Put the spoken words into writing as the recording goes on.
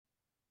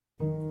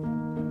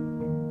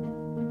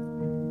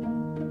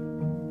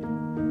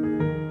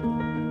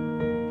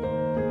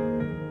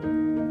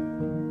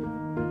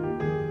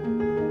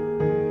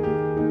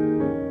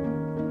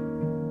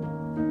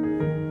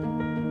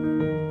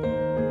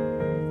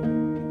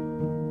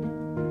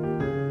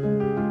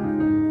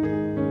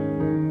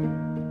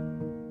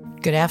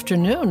Good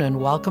afternoon and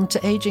welcome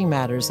to Aging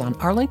Matters on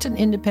Arlington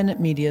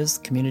Independent Media's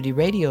community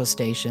radio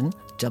station,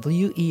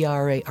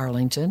 WERA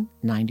Arlington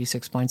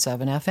 96.7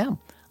 FM.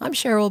 I'm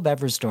Cheryl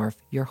Beversdorf,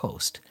 your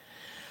host.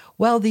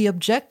 Well, the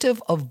objective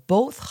of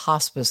both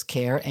hospice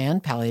care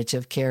and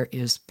palliative care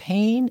is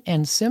pain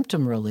and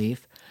symptom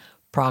relief.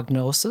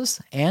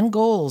 Prognosis and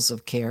goals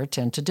of care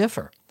tend to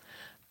differ.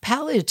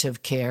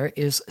 Palliative care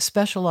is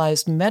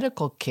specialized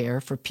medical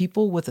care for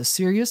people with a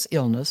serious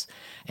illness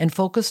and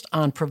focused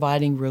on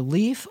providing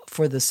relief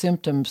for the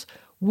symptoms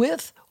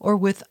with or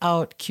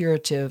without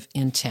curative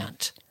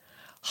intent.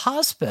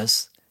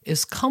 Hospice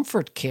is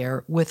comfort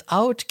care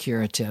without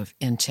curative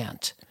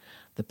intent.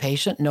 The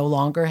patient no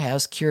longer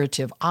has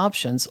curative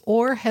options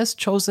or has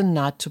chosen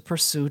not to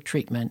pursue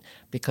treatment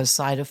because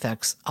side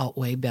effects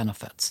outweigh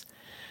benefits.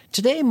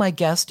 Today, my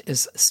guest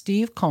is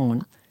Steve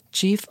Cohn,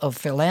 Chief of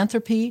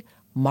Philanthropy,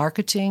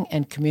 Marketing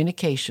and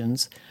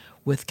Communications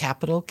with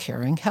Capital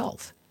Caring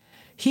Health.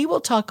 He will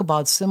talk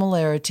about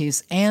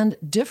similarities and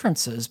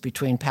differences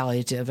between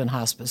palliative and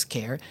hospice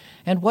care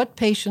and what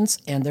patients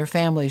and their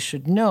families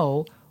should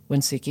know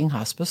when seeking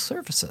hospice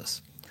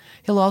services.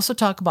 He'll also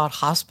talk about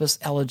hospice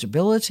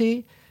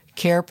eligibility,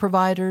 care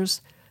providers,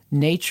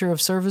 nature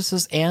of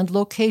services, and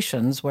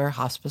locations where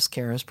hospice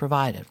care is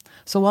provided.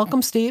 So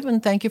welcome, Steve,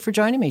 and thank you for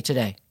joining me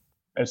today.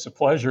 It's a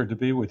pleasure to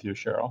be with you,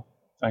 Cheryl.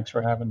 Thanks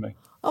for having me.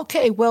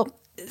 Okay, well,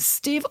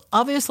 Steve,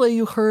 obviously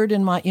you heard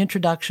in my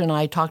introduction,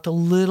 I talked a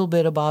little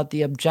bit about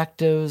the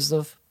objectives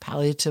of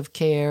palliative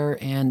care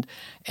and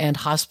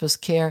hospice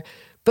care,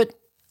 but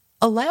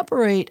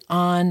elaborate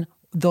on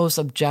those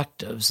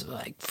objectives,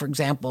 like, for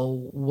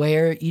example,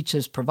 where each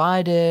is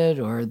provided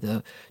or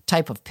the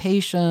type of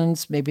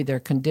patients, maybe their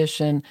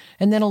condition,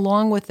 and then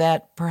along with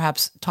that,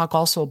 perhaps talk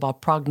also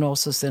about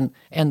prognosis and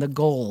the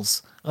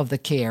goals of the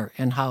care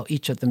and how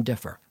each of them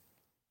differ.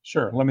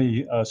 Sure. Let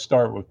me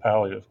start with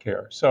palliative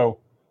care. So,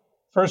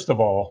 first of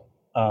all,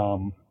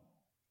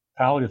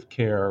 palliative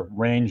care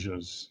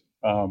ranges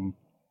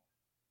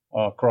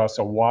across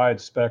a wide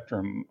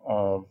spectrum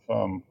of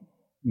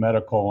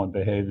medical and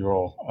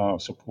behavioral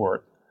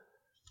support.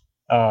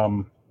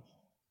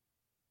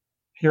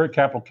 Here at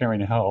Capital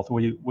Caring Health,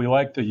 we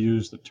like to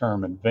use the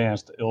term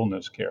advanced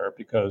illness care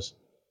because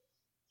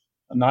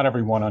not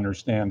everyone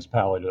understands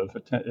palliative.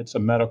 It's a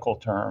medical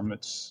term.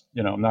 It's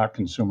not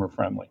consumer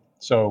friendly.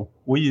 So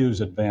we use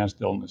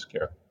advanced illness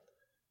care.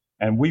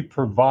 And we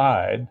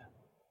provide,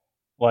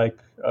 like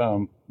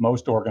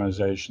most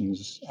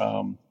organizations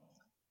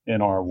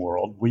in our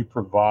world, we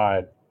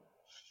provide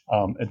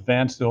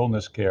advanced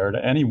illness care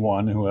to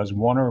anyone who has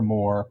one or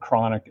more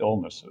chronic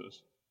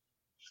illnesses.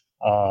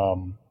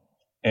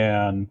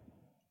 And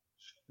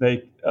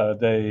they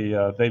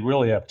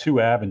really have two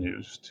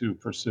avenues to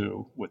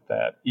pursue with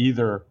that,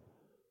 either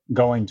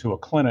going to a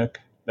clinic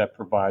that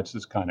provides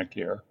this kind of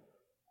care,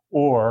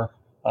 or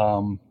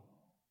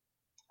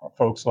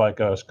folks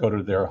like us go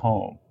to their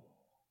home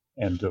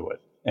and do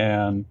it.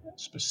 And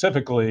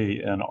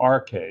specifically in our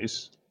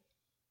case,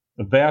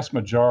 the vast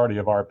majority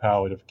of our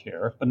palliative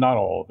care, but not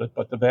all of it,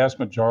 but the vast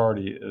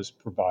majority is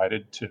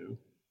provided to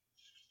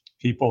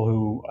people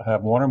who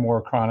have one or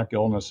more chronic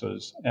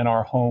illnesses and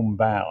are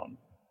homebound,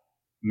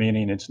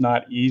 meaning it's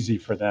not easy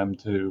for them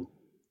to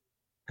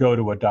go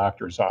to a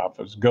doctor's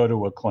office, go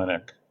to a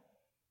clinic,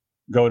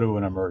 go to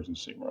an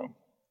emergency room.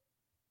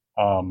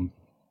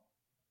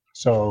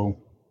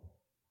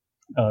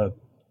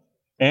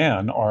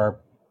 And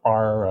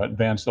our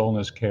advanced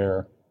illness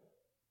care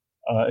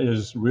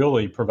is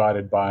really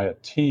provided by a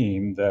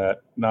team that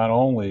not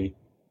only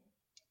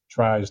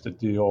tries to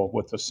deal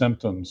with the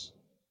symptoms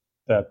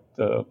that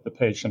the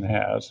patient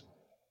has,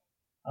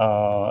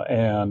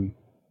 and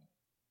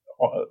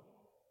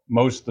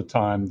most of the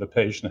time the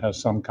patient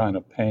has some kind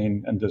of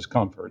pain and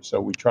discomfort,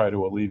 so we try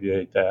to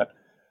alleviate that.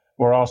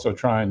 We're also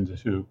trying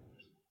to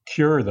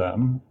cure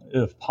them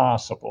if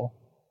possible.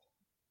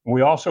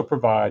 We also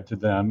provide to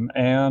them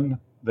and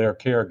their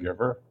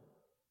caregiver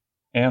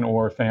and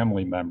or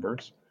family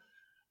members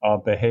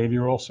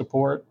behavioral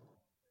support,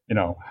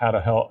 how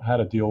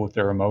to deal with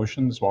their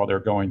emotions while they're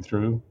going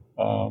through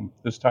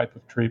this type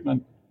of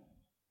treatment.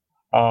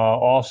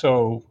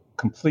 Also,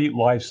 complete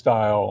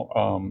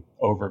lifestyle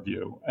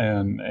overview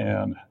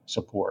and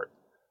support.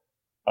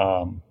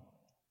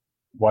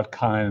 What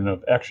kind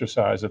of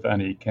exercise, if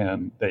any,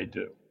 can they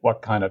do?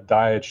 What kind of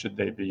diet should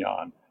they be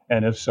on?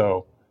 And if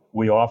so,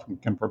 we often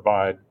can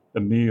provide the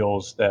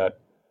meals that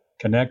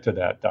connect to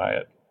that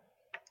diet.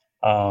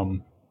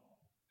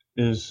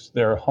 Is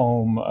their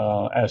home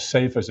as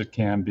safe as it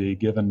can be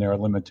given their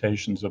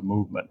limitations of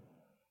movement?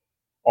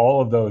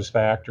 All of those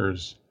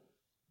factors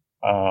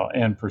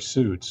and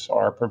pursuits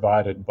are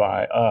provided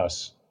by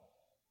us.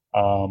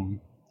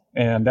 And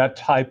that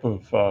type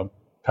of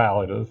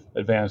palliative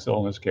advanced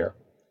illness care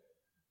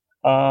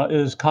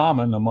is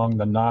common among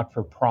the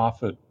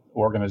not-for-profit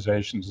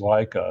organizations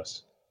like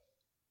us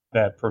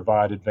that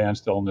provide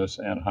advanced illness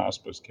and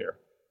hospice care.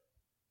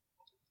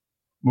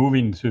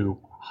 Moving to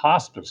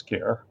hospice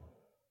care,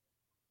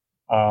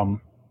 a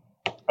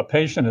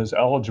patient is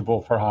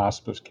eligible for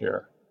hospice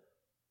care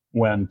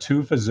when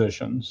two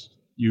physicians,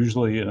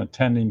 usually an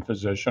attending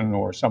physician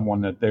or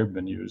someone that they've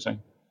been using,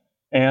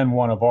 and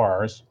one of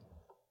ours,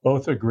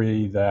 both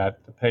agree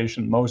that the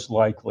patient most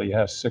likely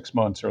has 6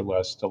 months or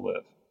less to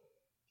live.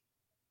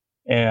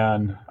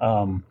 And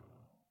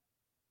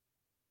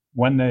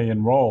when they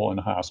enroll in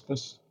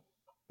hospice,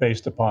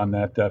 based upon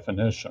that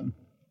definition,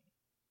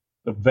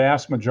 the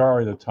vast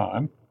majority of the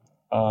time,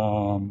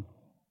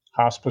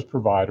 hospice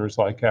providers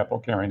like Capital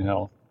Caring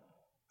Health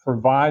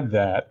provide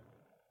that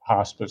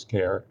hospice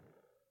care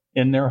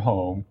in their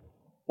home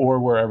or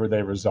wherever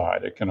they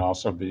reside. It can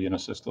also be an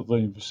assisted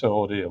living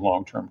facility, a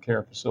long-term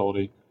care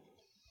facility,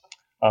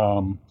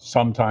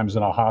 sometimes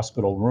in a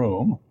hospital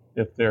room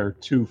if they're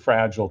too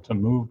fragile to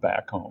move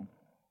back home.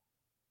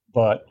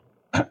 But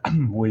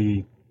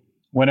we,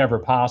 whenever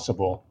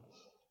possible,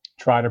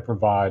 try to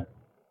provide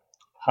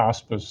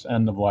hospice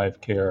end-of-life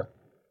care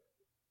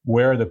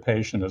where the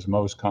patient is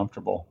most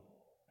comfortable,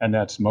 and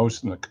that's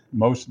most of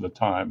the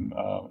time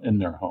in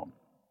their home.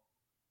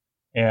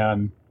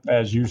 And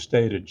as you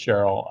stated,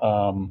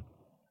 Cheryl,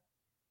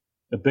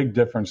 the big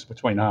difference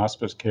between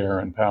hospice care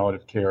and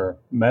palliative care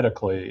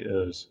medically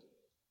is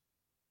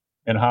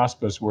in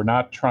hospice, we're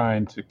not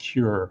trying to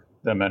cure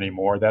them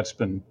anymore. That's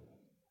been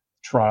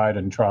tried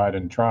and tried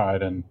and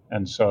tried. And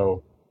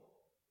so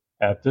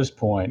at this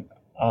point,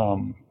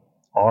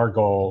 our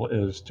goal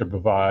is to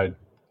provide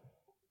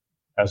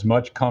as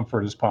much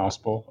comfort as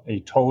possible, a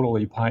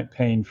totally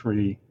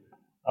pain-free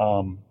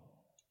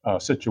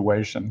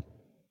situation.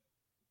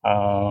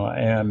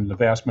 And the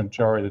vast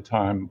majority of the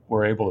time,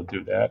 we're able to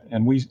do that.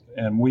 And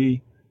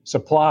we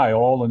supply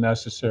all the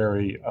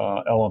necessary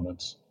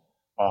elements,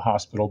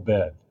 hospital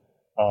bed,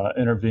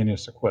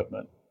 intravenous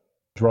equipment,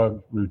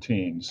 drug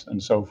routines,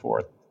 and so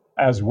forth,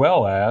 as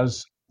well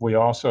as we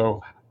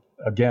also,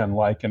 again,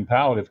 like in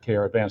palliative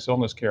care, advanced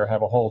illness care,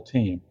 have a whole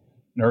team,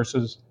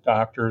 nurses,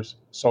 doctors,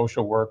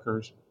 social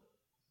workers,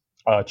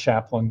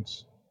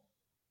 chaplains,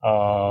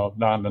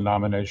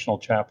 non-denominational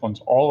chaplains,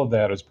 all of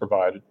that is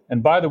provided.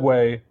 And by the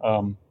way,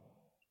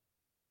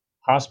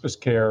 hospice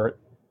care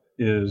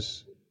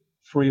is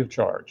free of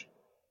charge.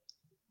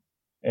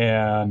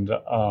 And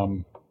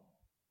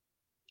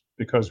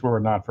because we're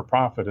a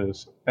not-for-profit,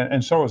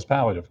 and so is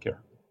palliative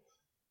care.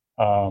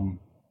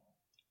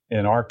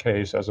 In our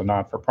case, as a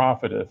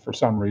not-for-profit, if for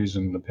some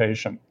reason the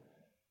patient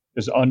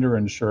is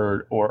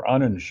underinsured or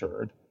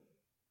uninsured,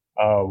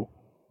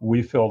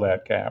 we fill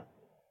that gap,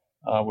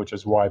 which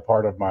is why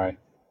part of my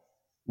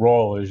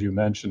role, as you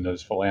mentioned,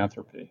 is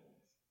philanthropy.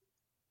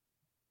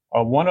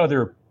 One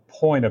other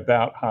point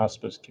about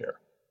hospice care.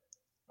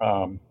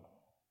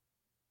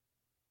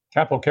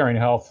 Capital Caring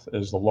Health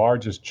is the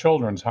largest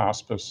children's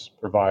hospice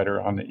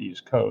provider on the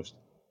East Coast.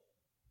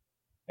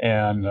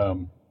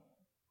 And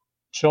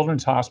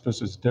children's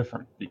hospice is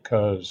different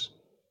because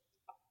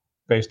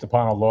based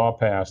upon a law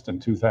passed in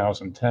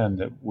 2010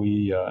 that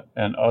we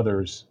and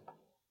others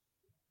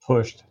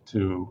pushed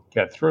to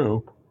get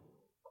through,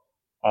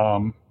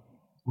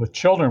 with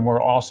children,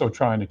 we're also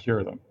trying to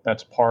cure them.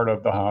 That's part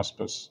of the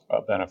hospice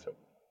benefit.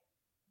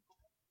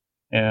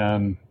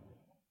 And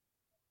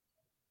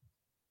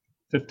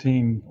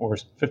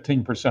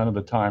 15% of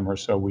the time or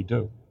so we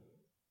do.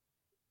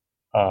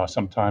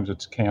 Sometimes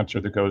it's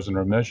cancer that goes in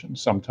remission.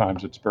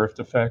 Sometimes it's birth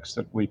defects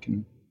that we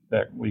can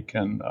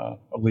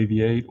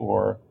alleviate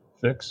or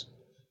fix.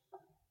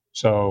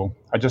 So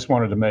I just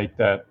wanted to make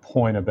that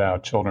point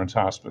about children's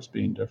hospice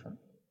being different.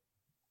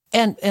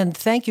 And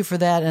thank you for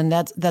that, and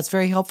that's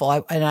very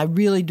helpful. I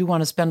really do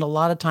want to spend a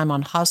lot of time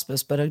on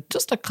hospice, but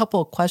just a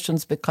couple of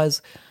questions,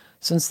 because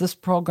since this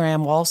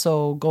program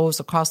also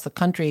goes across the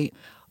country,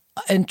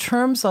 in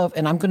terms of,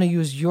 and I'm going to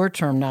use your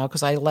term now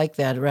because I like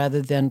that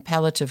rather than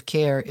palliative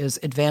care, is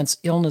advanced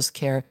illness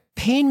care.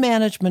 Pain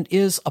management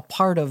is a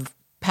part of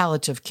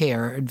palliative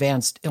care,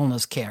 advanced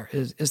illness care.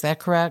 Is that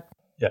correct?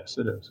 Yes,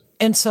 it is.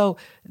 And so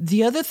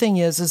the other thing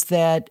is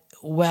that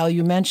while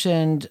you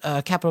mentioned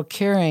Capital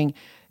Caring,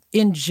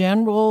 in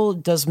general,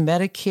 does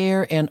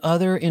Medicare and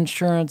other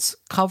insurance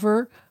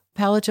cover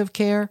palliative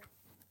care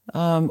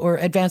or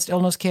advanced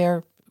illness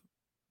care?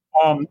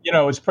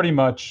 It's pretty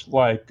much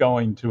like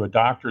going to a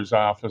doctor's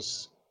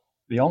office.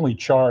 The only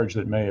charge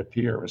that may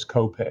appear is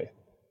copay.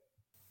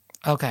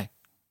 Okay.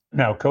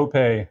 Now,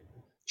 copay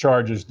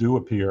charges do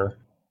appear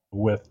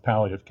with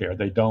palliative care.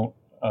 They don't.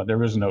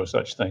 There is no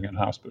such thing in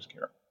hospice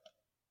care.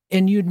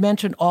 And you'd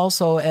mentioned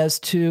also as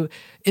to,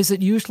 is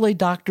it usually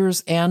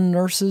doctors and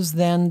nurses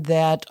then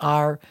that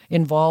are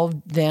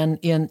involved then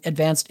in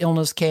advanced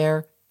illness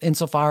care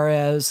insofar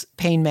as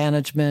pain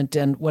management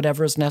and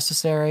whatever is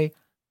necessary?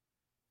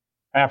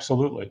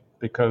 Absolutely,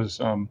 because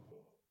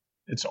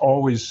it's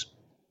always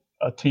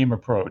a team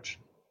approach.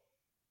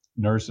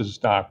 Nurses,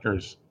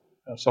 doctors,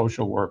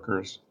 social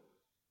workers,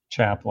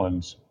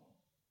 chaplains,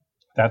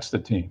 that's the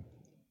team.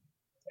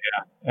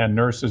 Yeah. And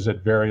nurses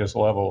at various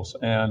levels.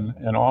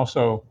 And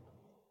also,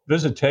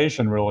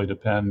 visitation really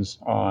depends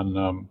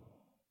on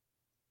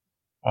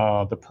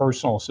the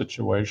personal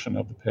situation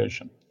of the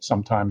patient.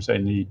 Sometimes they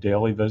need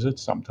daily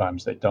visits,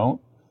 sometimes they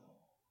don't.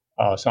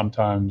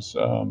 Sometimes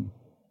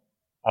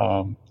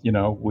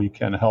We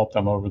can help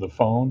them over the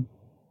phone.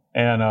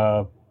 And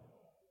a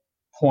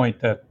point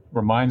that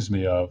reminds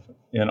me of,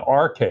 in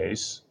our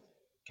case,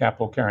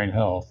 Capital Caring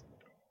Health,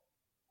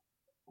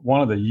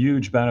 one of the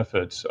huge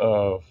benefits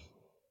of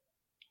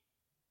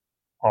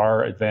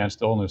our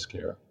advanced illness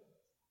care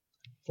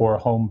for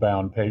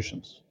homebound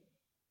patients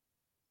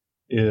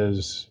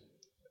is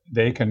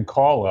they can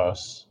call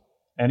us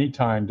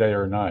anytime, day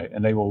or night,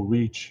 and they will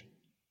reach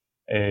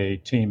a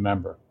team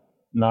member,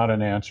 not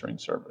an answering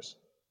service.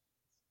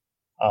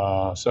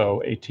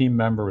 So a team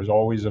member is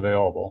always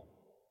available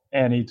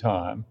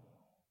anytime.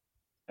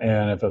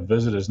 And if a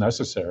visit is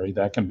necessary,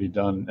 that can be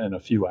done in a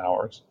few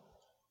hours.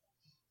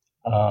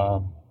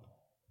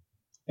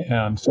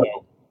 And so,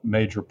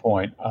 major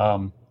point.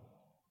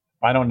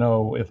 I don't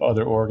know if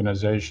other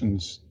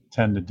organizations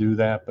tend to do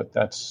that, but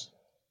that's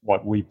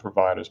what we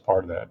provide as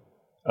part of that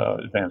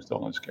advanced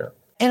illness care.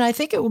 And I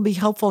think it will be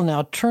helpful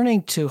now,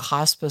 turning to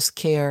hospice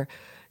care.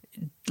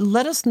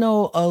 Let us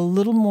know a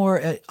little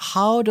more.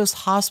 How does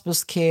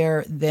hospice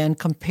care then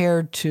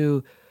compare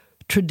to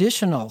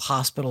traditional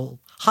hospital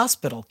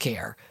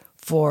care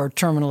for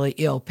terminally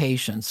ill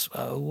patients?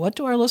 What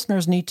do our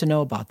listeners need to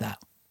know about that?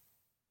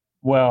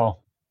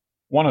 Well,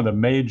 one of the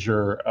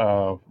major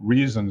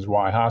reasons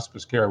why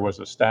hospice care was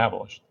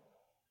established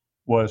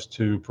was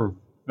to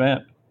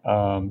prevent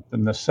the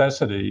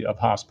necessity of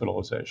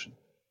hospitalization.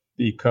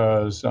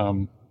 Because,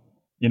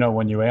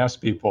 when you ask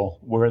people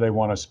where they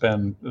want to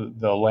spend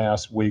the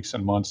last weeks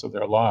and months of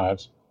their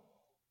lives,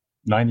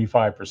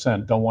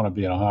 95% don't want to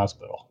be in a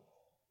hospital.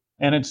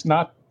 And it's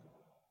not,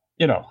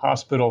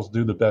 hospitals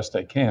do the best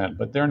they can,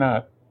 but they're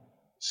not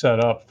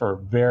set up for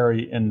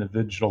very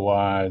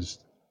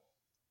individualized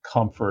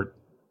comfort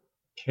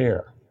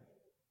care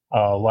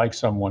like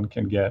someone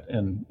can get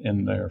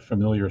in their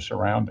familiar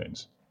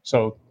surroundings.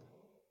 So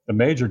the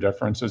major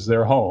difference is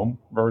their home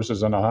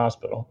versus in a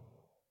hospital.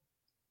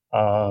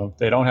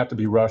 They don't have to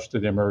be rushed to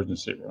the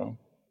emergency room.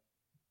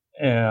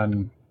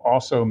 And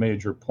also,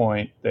 major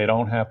point, they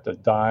don't have to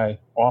die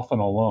often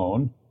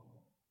alone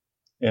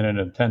in an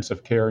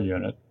intensive care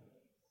unit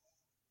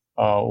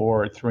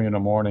or at 3 a.m.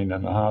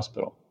 in the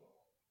hospital.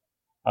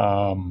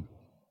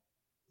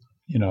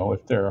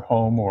 If they're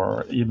home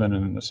or even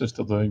in an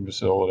assisted living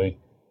facility,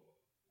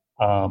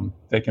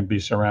 they can be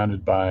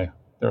surrounded by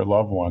their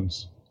loved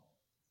ones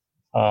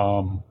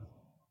all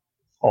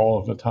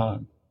of the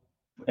time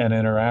and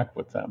interact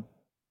with them.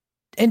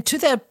 And to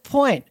that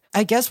point,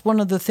 I guess one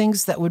of the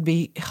things that would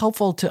be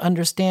helpful to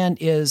understand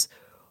is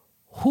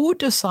who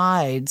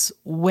decides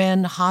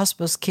when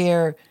hospice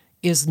care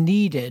is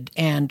needed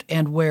and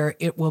where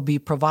it will be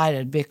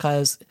provided,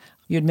 because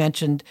you'd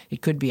mentioned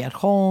it could be at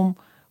home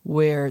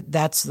where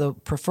that's the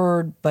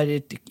preferred, but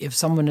if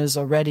someone is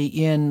already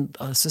in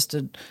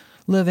assisted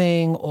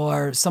living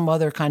or some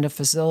other kind of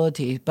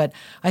facility. But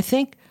I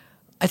think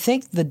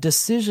the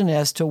decision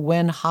as to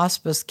when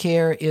hospice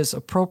care is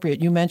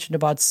appropriate, you mentioned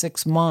about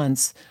 6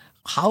 months.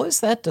 How is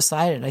that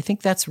decided? I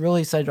think that's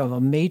really sort of a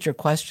major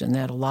question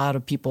that a lot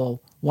of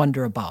people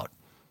wonder about.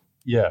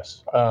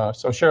 Yes.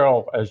 So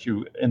Cheryl, as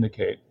you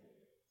indicate,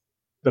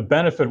 the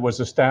benefit was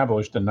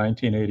established in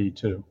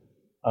 1982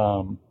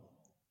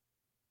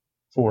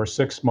 for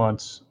 6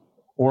 months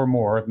or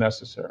more if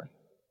necessary.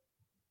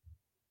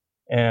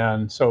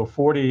 And so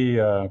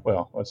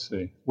let's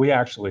see.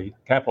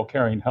 Capital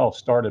Caring Health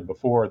started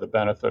before the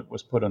benefit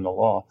was put in the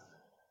law.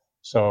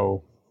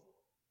 So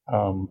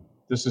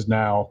this is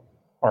now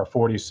our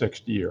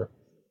 46th year.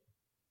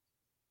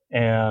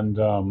 And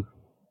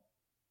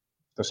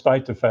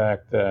despite the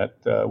fact that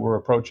we're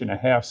approaching a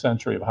half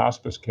century of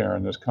hospice care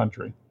in this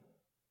country,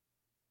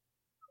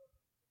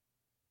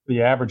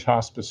 the average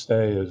hospice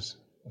stay is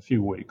a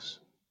few weeks.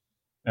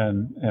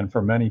 And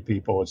for many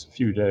people, it's a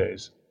few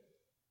days.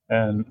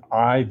 And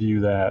I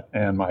view that,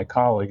 and my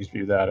colleagues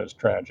view that as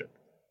tragic,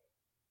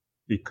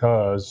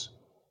 because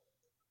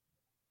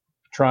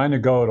trying to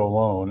go it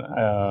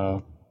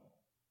alone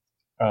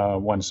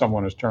when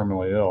someone is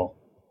terminally ill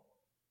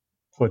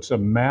puts a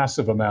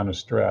massive amount of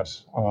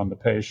stress on the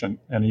patient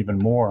and even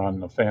more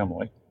on the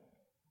family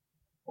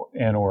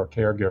and or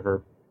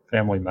caregiver,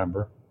 family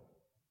member.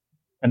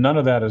 And none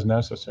of that is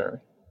necessary.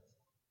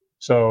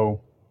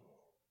 So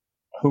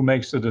who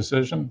makes the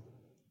decision?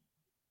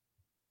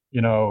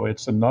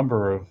 It's a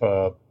number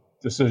of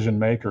decision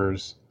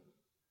makers.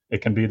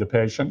 It can be the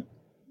patient.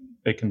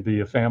 It can be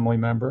a family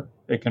member.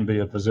 It can be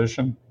a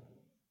physician.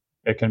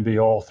 It can be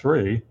all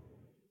three.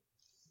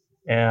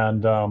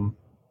 And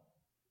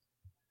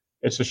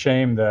it's a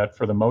shame that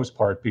for the most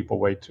part, people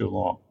wait too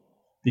long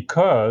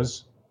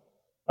because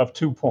of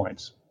 2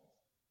 points.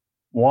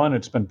 One,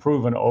 it's been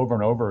proven over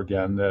and over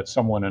again that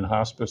someone in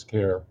hospice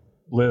care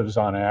lives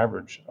on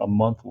average a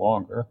month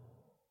longer,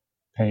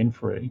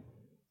 pain-free.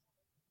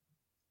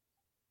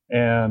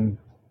 And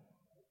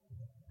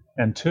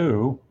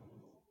two,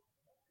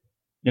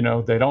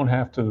 they don't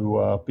have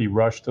to be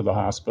rushed to the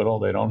hospital.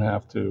 They don't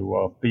have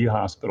to be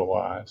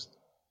hospitalized.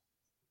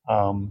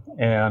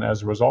 And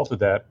as a result of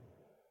that,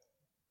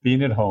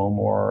 being at home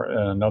or in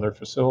another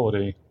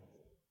facility,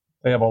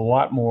 they have a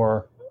lot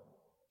more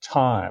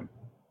time,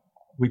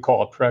 we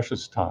call it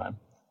precious time,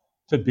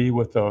 to be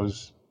with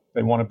those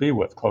they want to be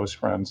with, close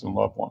friends and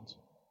loved ones.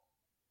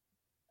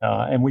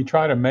 And we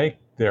try to make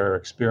their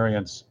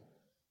experience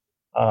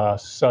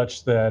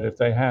such that if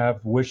they have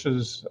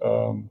wishes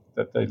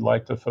that they'd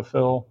like to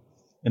fulfill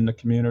in the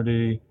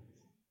community,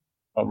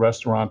 a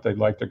restaurant they'd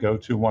like to go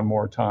to one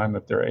more time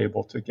if they're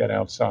able to get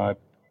outside,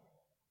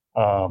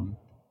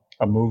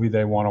 a movie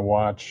they want to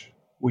watch,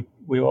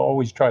 we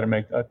always try to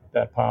make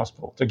that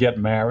possible. To get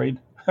married,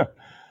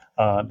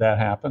 that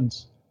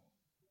happens.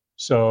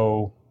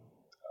 So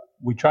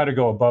we try to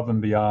go above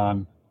and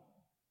beyond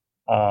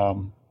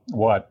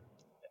what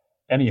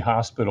any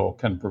hospital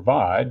can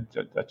provide.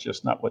 That's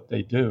just not what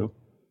they do.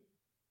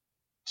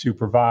 To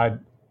provide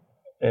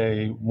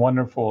a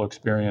wonderful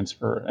experience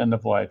for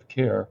end-of-life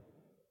care.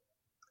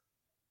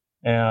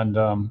 And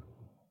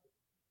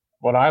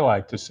what I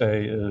like to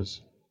say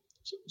is,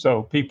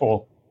 so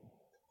people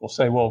will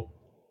say, well,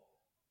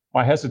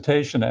 my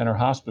hesitation to enter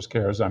hospice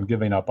care is I'm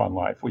giving up on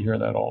life. We hear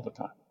that all the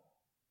time.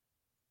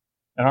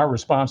 And our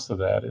response to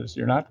that is,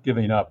 you're not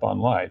giving up on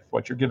life.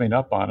 What you're giving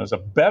up on is a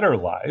better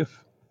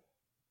life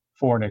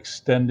for an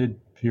extended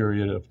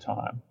period of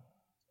time.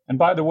 And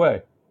by the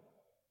way,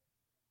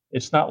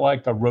 it's not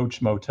like the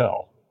Roach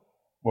Motel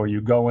where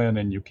you go in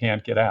and you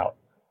can't get out.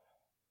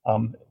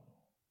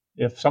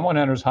 If someone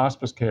enters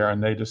hospice care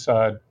and they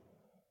decide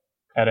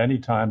at any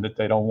time that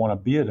they don't want to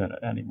be in it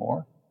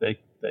anymore,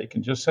 they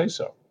can just say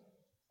so.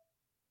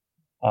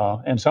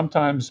 And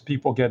sometimes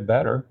people get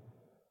better,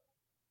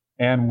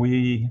 and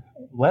we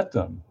let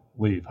them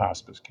leave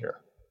hospice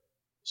care.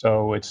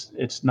 So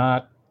it's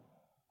not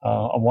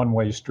a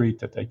one-way street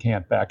that they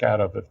can't back out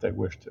of if they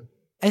wish to.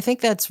 I think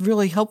that's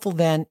really helpful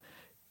then.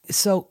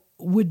 So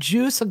would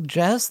you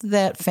suggest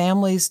that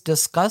families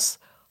discuss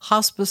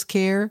hospice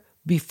care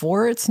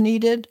before it's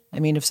needed? I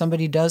mean, if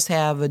somebody does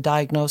have a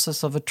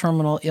diagnosis of a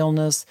terminal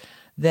illness,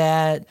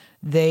 that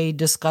they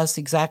discuss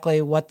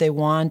exactly what they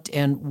want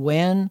and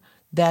when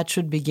that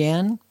should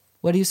begin?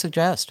 What do you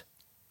suggest?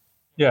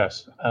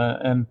 Yes,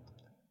 and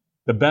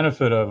the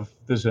benefit of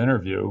this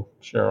interview,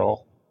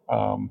 Cheryl,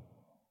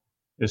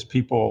 is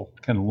people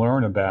can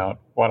learn about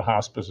what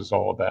hospice is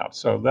all about.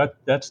 So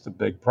that's the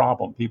big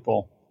problem.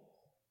 People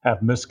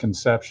have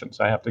misconceptions.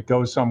 I have to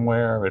go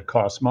somewhere, it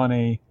costs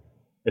money,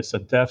 it's a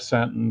death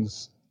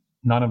sentence.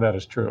 None of that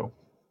is true.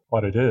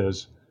 What it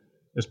is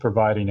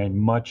providing a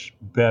much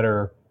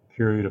better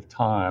period of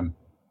time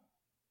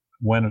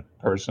when a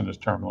person is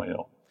terminally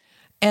ill.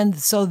 And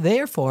so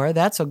therefore,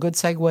 that's a good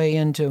segue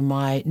into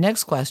my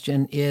next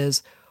question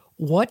is,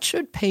 what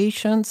should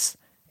patients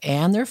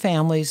and their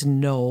families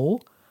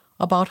know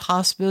about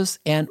hospice,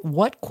 and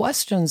what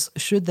questions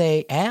should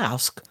they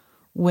ask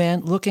when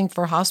looking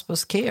for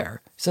hospice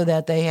care so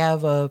that they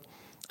have a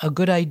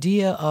good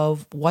idea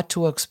of what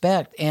to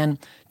expect? And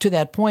to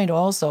that point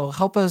also,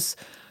 help us,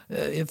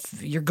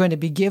 if you're going to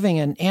be giving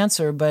an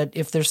answer, but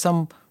if there's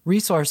some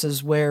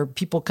resources where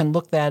people can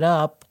look that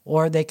up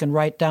or they can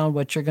write down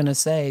what you're going to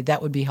say,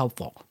 that would be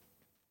helpful.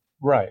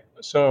 Right.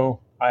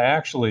 So I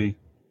actually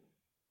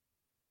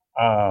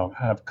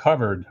have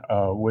covered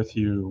with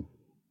you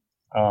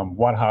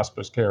what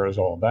hospice care is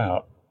all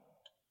about.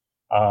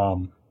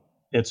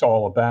 It's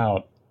all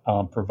about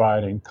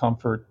providing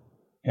comfort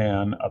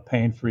and a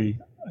pain-free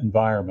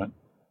environment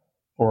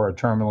for a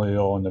terminally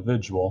ill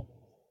individual,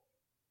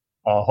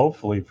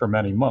 hopefully for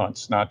many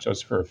months, not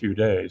just for a few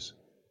days.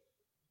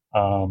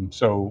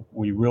 So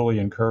we really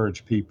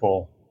encourage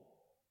people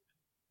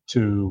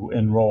to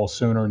enroll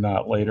sooner,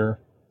 not later.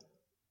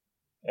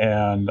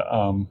 And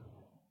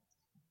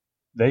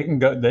they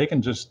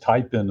can just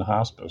type in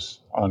hospice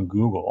on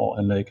Google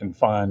and they can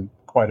find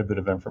quite a bit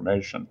of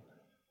information.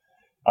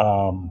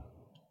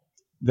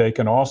 They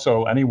can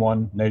also,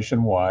 anyone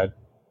nationwide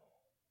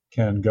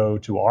can go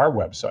to our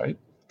website,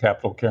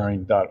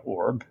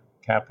 capitalcaring.org,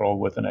 capital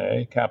with an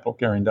A,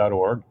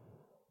 capitalcaring.org,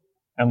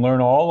 and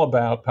learn all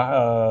about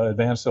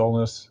advanced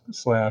illness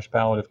 /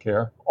 palliative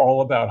care,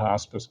 all about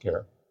hospice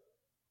care.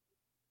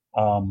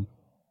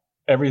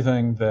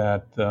 Everything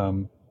that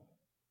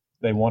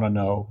they want to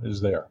know is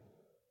there.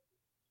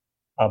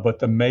 But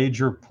the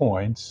major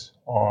points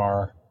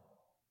are,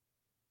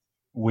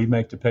 we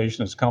make the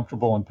patient as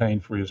comfortable and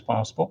pain-free as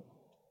possible.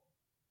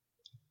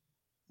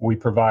 We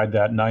provide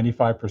that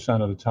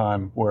 95% of the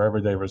time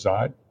wherever they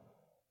reside.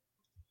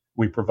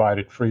 We provide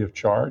it free of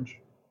charge.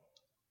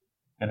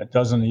 And it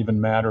doesn't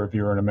even matter if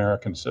you're an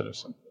American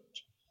citizen.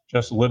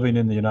 Just living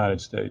in the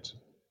United States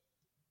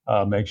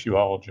makes you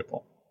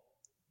eligible.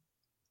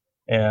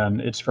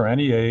 And it's for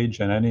any age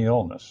and any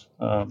illness.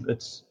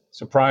 It's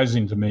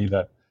surprising to me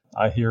that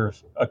I hear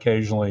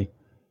occasionally,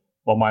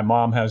 well, my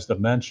mom has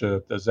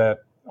dementia. Does that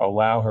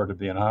allow her to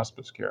be in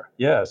hospice care?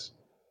 Yes.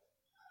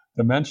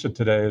 Dementia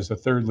today is the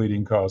third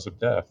leading cause of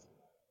death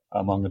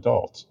among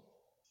adults.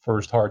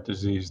 First heart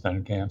disease,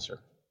 then cancer.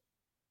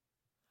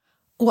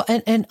 Well,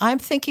 and I'm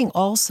thinking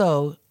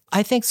also,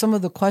 I think some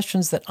of the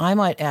questions that I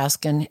might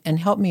ask, and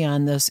help me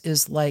on this,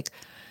 is like,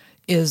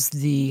 is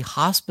the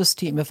hospice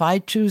team, if I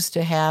choose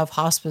to have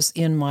hospice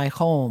in my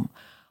home,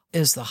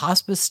 Is the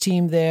hospice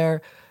team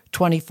there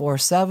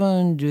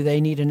 24/7? Do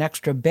they need an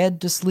extra bed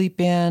to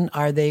sleep in?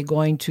 Are they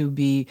going to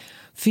be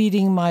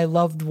feeding my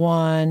loved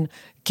one?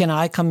 Can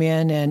I come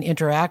in and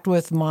interact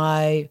with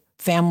my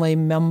family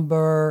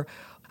member?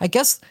 I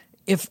guess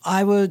if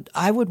I would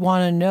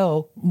want to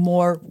know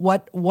more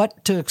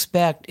what to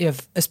expect,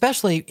 if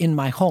especially in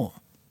my home.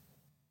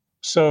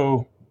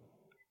 So,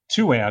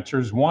 two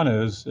answers. One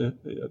is,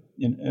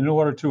 in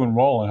order to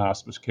enroll in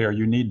hospice care,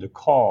 you need to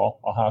call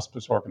a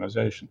hospice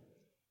organization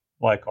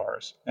like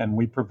ours, and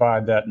we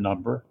provide that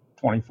number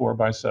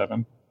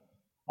 24/7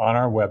 on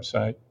our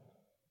website.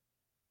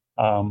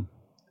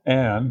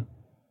 And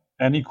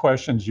any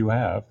questions you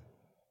have,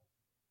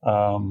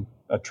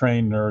 a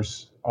trained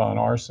nurse on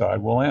our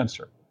side will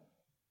answer.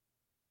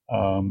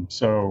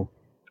 So,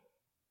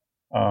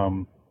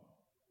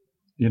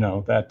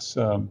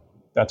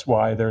 that's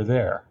why they're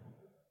there.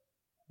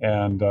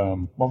 And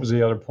what was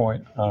the other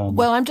point?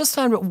 Well, I'm just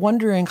kind of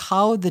wondering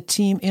how the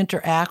team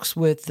interacts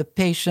with the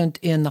patient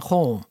in the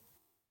home.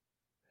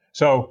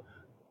 So,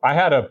 I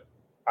had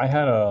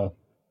a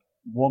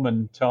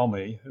woman tell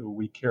me, who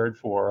we cared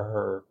for,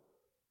 her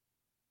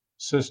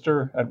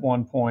sister at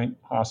one point,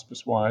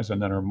 hospice-wise,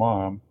 and then her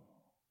mom.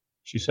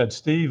 She said,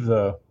 "Steve,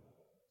 the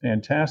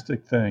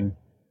fantastic thing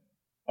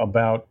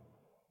about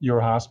your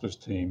hospice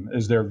team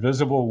is they're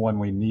visible when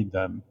we need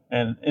them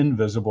and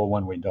invisible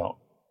when we don't.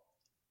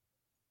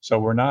 So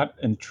we're not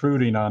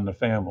intruding on the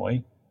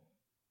family,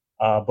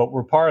 but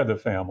we're part of the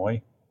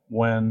family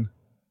when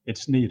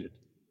it's needed."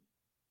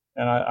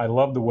 And I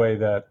love the way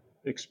that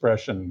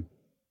expression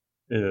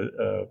is,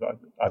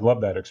 I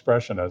love that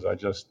expression as I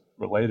just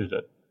related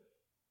it.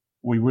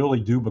 We really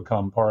do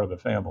become part of the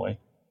family,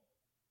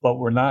 but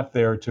we're not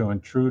there to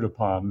intrude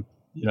upon,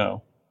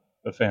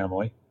 the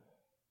family.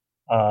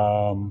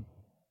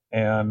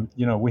 And,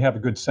 we have a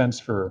good sense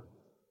for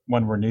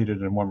when we're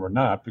needed and when we're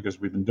not, because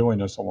we've been doing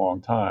this a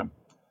long time.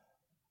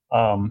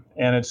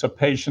 And it's a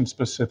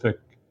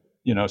patient-specific,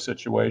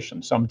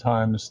 situation.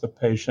 Sometimes the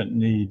patient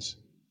needs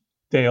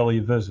daily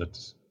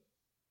visits.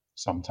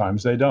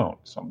 Sometimes they don't.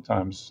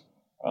 Sometimes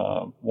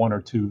 1 or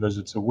 2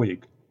 visits a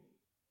week.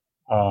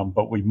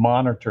 But we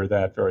monitor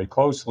that very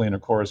closely, and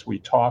of course we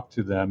talk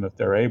to them if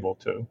they're able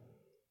to,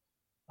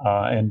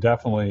 and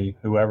definitely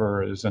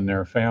whoever is in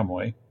their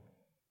family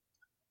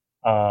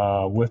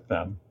with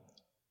them,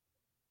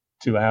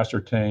 to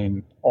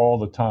ascertain all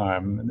the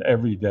time and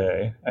every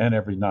day and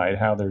every night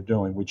how they're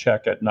doing. We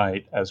check at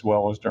night as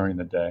well as during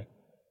the day,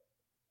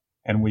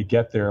 and we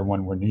get there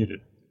when we're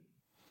needed.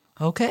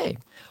 Okay.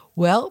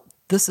 Well,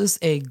 this is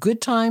a good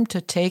time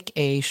to take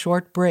a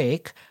short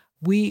break.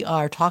 We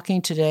are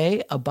talking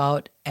today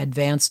about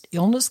advanced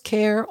illness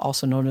care,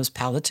 also known as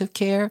palliative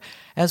care,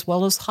 as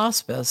well as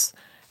hospice.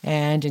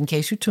 And in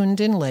case you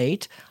tuned in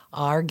late,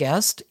 our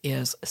guest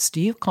is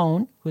Steve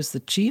Cohn, who is the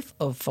Chief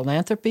of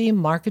Philanthropy,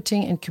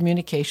 Marketing, and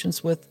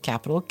Communications with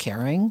Capital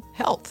Caring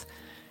Health.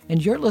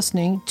 And you're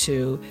listening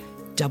to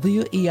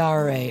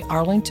WERA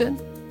Arlington,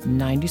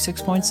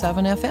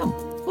 96.7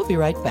 FM. We'll be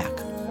right back.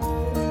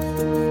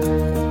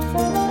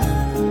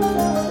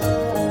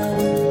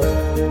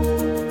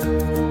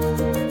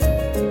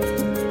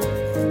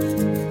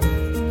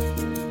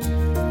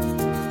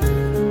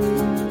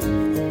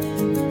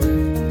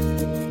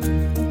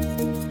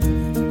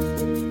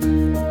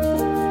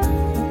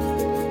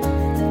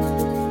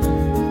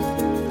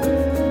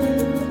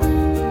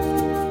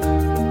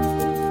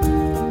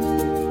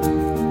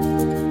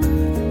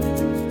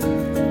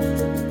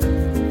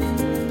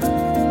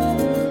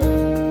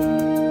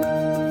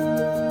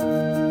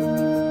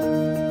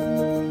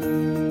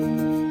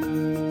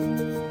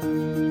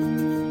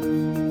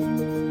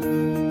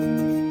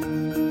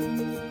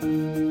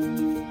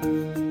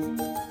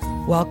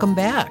 Welcome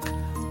back.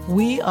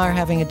 We are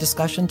having a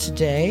discussion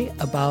today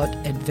about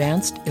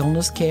advanced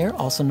illness care,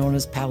 also known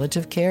as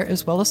palliative care,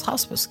 as well as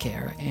hospice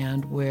care.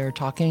 And we're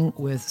talking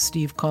with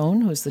Steve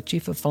Cohn, who is the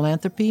Chief of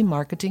Philanthropy,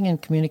 Marketing,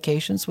 and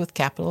Communications with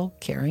Capital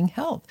Caring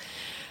Health.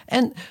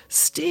 And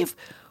Steve,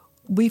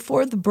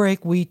 before the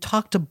break, we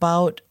talked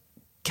about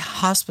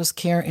hospice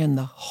care in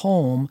the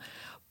home.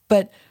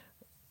 But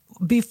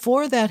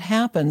before that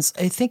happens,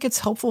 I think it's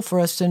helpful for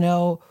us to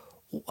know,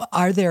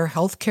 are there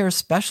healthcare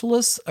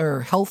specialists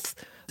or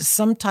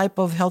some type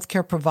of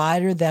healthcare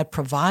provider that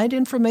provide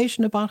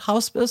information about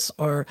hospice?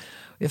 Or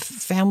if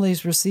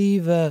families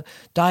receive a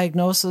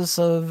diagnosis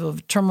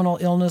of terminal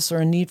illness or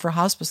a need for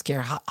hospice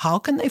care, how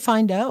can they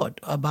find out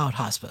about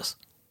hospice?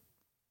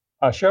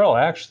 Cheryl,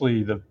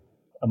 actually,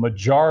 a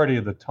majority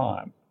of the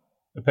time,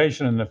 the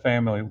patient and the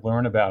family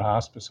learn about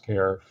hospice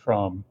care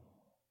from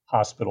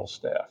hospital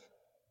staff.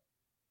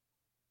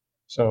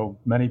 So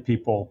many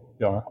people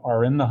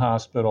are in the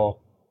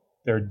hospital,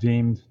 they're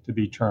deemed to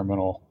be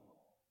terminal,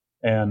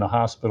 and the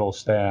hospital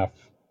staff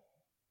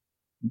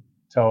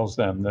tells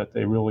them that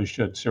they really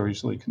should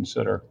seriously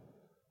consider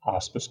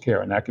hospice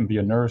care. And that can be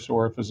a nurse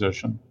or a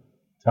physician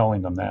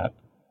telling them that.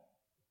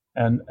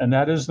 And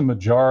that is the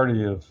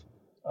majority of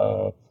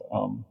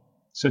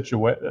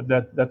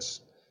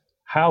that's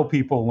how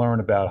people learn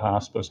about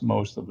hospice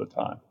most of the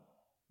time.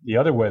 The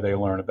other way they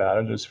learn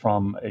about it is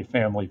from a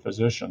family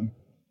physician.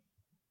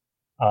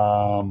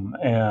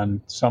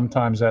 And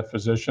sometimes that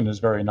physician is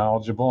very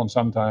knowledgeable, and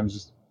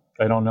sometimes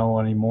they don't know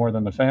any more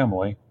than the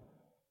family.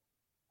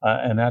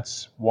 And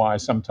that's why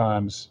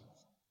sometimes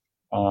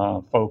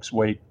folks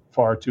wait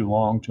far too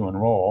long to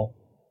enroll.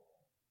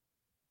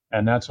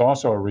 And that's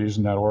also a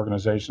reason that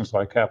organizations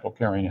like Capital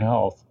Caring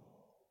Health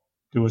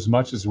do as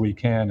much as we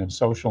can in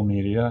social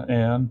media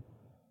and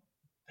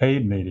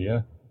paid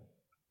media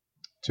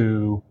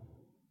to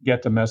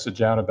get the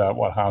message out about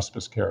what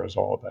hospice care is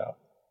all about.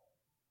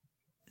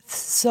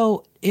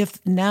 So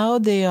if now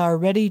they are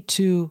ready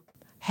to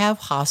have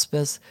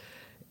hospice,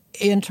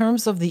 in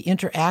terms of the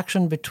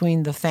interaction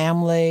between the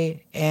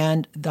family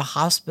and the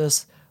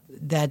hospice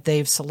that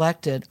they've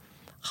selected,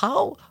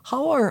 how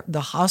are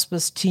the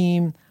hospice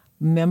team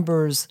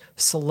members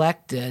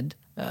selected?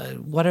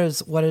 What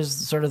is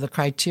sort of the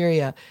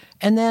criteria?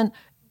 And then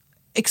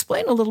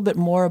explain a little bit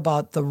more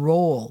about the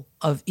role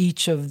of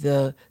each of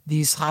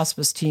these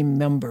hospice team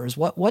members.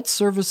 What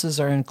services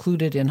are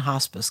included in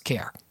hospice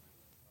care?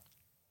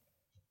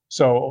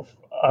 So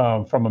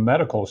from a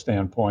medical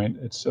standpoint,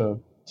 it's a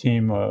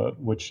team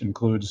which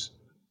includes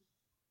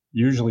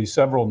usually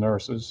several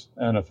nurses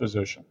and a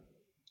physician.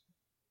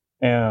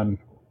 And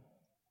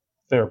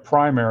their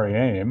primary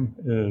aim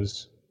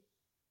is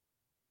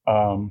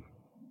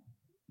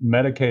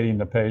medicating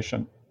the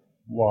patient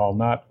while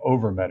not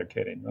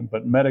over-medicating them,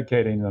 but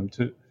medicating them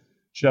to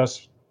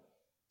just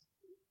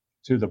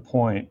to the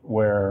point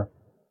where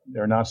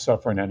they're not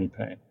suffering any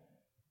pain.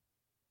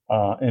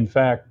 In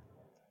fact,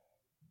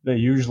 they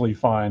usually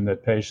find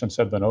that patients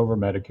have been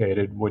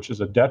over-medicated, which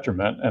is a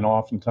detriment, and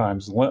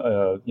oftentimes,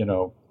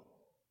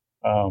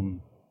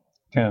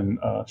 can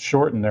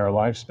shorten their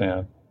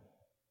lifespan.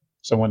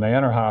 So when they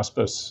enter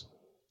hospice,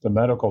 the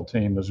medical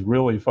team is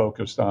really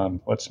focused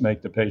on let's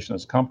make the patient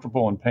as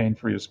comfortable and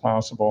pain-free as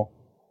possible,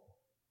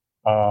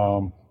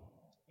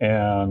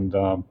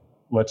 and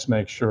let's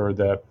make sure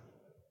that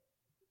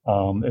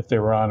if they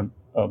were on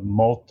a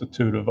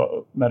multitude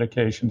of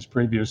medications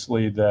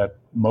previously, that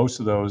most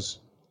of those,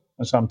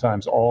 and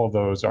sometimes all of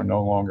those, are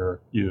no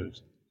longer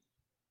used.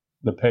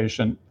 The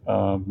patient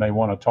may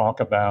want to talk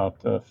about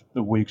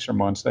the weeks or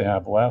months they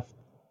have left.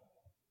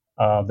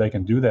 They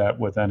can do that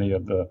with any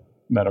of the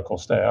medical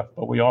staff,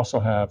 but we also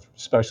have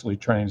specially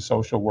trained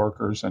social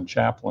workers and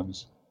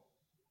chaplains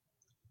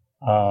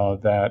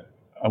that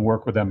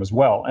work with them as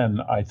well.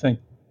 And I think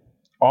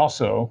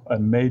also a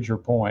major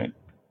point,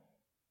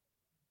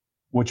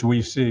 which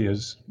we see,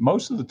 is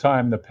most of the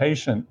time the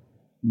patient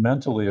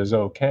mentally is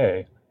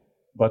okay,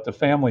 but the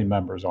family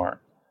members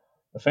aren't.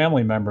 The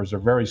family members are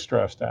very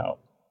stressed out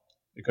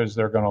because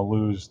they're going to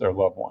lose their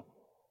loved one.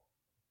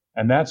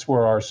 And that's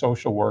where our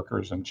social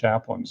workers and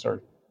chaplains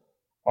are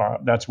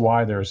that's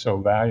why they're so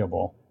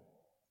valuable,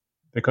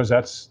 because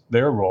that's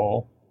their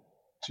role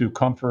to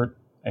comfort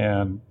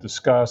and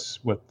discuss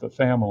with the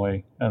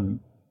family and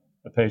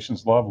the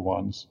patient's loved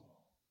ones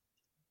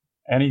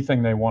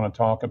anything they want to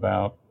talk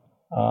about.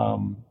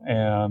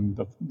 And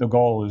the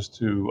goal is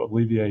to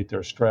alleviate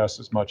their stress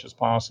as much as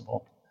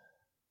possible.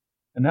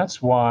 And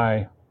that's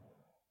why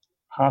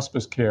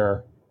hospice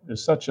care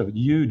is such a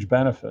huge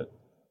benefit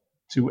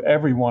to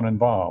everyone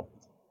involved,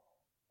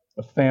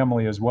 the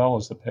family as well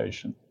as the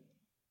patient.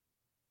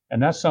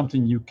 And that's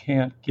something you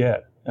can't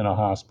get in a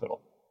hospital.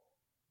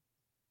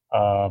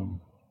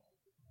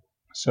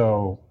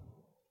 So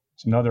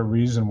it's another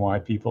reason why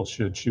people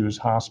should choose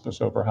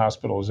hospice over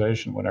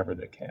hospitalization whenever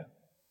they can.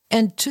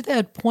 And to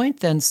that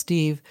point then,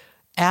 Steve,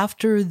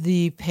 after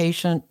the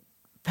patient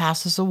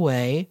passes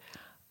away,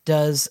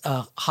 does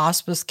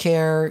hospice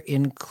care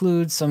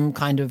include some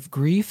kind of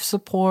grief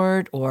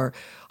support, or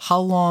how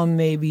long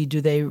maybe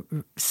do they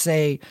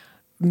say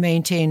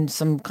maintain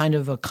some kind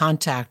of a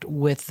contact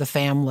with the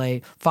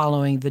family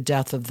following the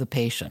death of the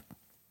patient?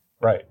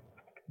 Right.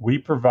 We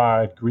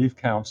provide grief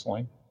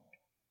counseling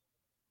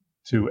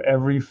to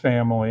every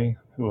family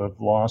who have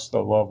lost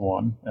a loved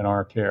one in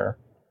our care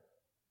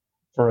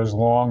for as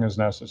long as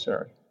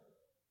necessary.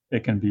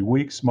 It can be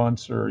weeks,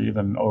 months, or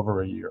even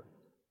over a year.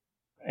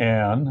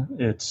 And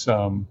it's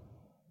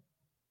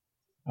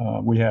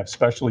we have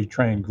specially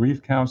trained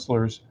grief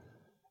counselors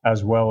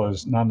as well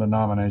as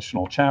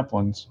non-denominational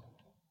chaplains.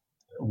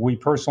 We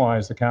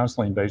personalize the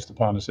counseling based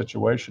upon the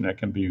situation. It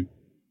can be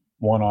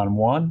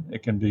one-on-one.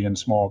 It can be in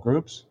small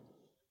groups.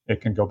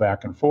 It can go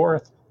back and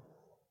forth.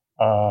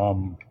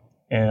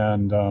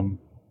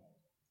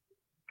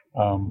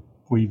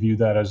 We view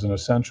that as an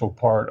essential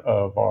part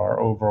of our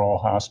overall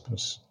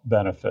hospice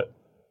benefit,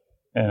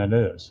 and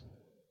it is.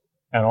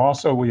 And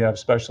also we have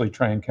specially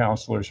trained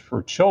counselors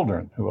for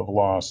children who have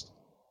lost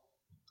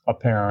a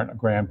parent, a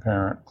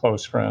grandparent,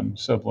 close friend,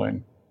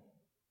 sibling.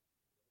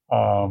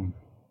 And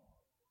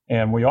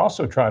we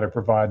also try to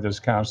provide this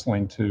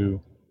counseling to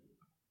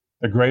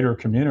the greater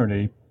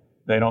community.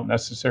 They don't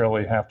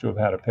necessarily have to have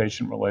had a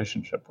patient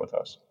relationship with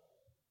us.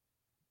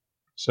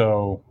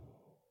 So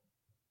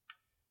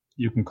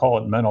you can call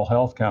it mental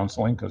health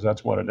counseling, because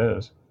that's what it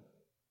is,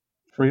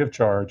 free of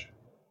charge,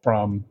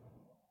 from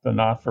the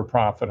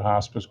not-for-profit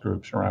hospice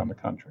groups around the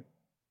country.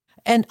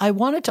 And I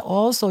wanted to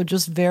also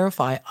just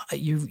verify,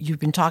 you've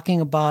been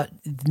talking about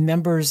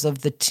members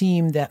of the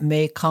team that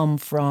may come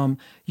from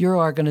your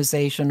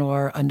organization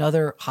or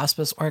another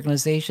hospice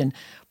organization,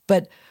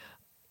 but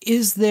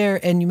is there,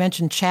 and you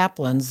mentioned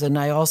chaplains, and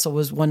I also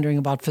was wondering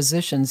about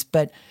physicians,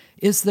 but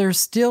is there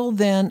still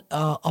then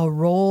a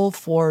role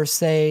for,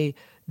 say,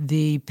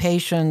 the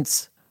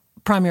patient's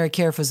primary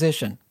care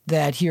physician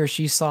that he or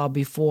she saw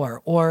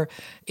before? Or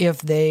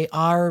if they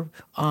are,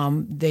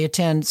 they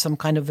attend some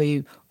kind of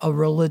a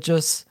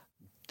religious,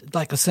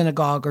 like a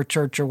synagogue or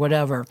church or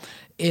whatever,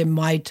 it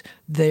might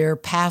their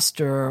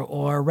pastor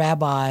or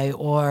rabbi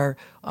or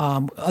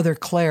other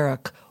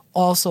cleric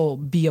also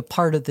be a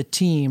part of the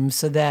team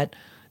so that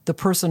the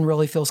person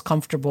really feels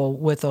comfortable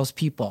with those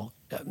people.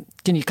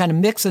 Can you kind of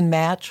mix and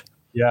match?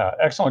 Yeah,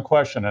 excellent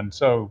question. And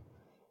so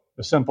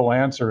the simple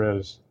answer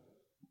is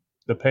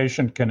the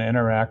patient can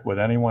interact with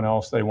anyone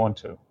else they want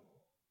to,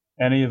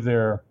 any of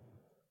their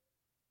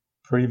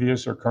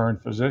previous or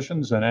current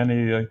physicians, and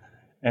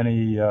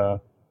any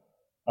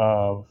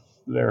of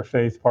their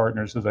faith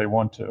partners that they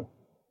want to.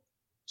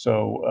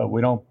 So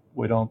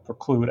we don't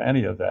preclude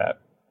any of that.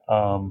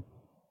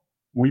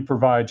 We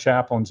provide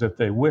chaplains if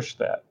they wish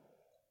that.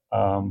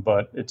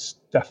 But it's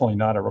definitely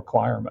not a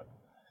requirement.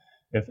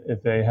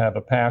 If they have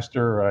a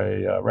pastor,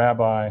 a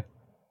rabbi,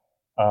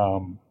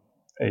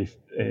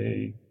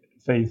 a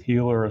faith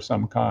healer of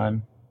some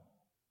kind,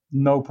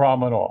 no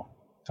problem at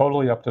all.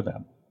 Totally up to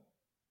them.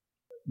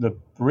 The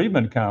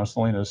bereavement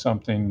counseling is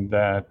something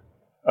that,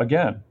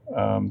 again,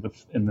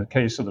 in the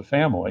case of the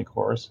family, of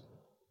course,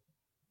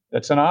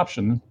 it's an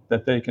option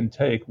that they can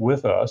take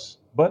with us,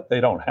 but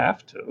they don't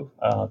have to.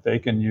 They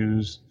can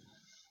use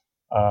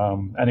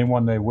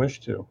anyone they wish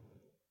to.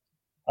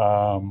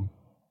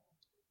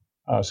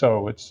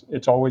 So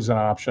it's always an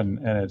option,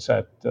 and it's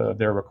at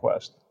their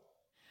request.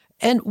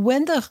 And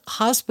when the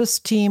hospice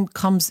team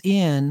comes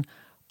in,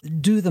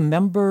 do the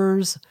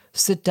members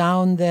sit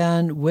down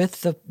then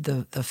with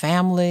the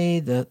family,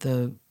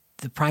 the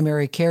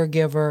primary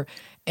caregiver,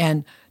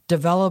 and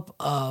develop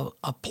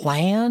a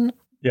plan?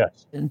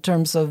 Yes. In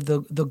terms of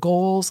the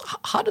goals?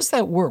 How does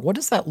that work? What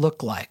does that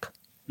look like?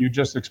 You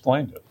just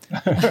explained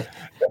it.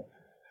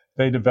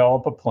 They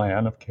develop a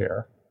plan of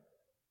care,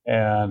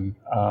 and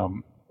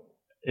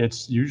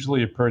it's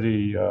usually a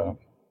pretty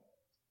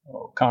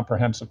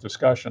comprehensive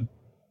discussion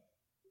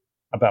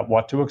about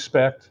what to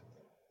expect,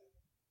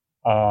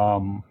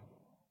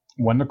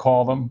 when to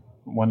call them,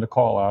 when to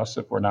call us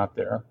if we're not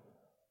there,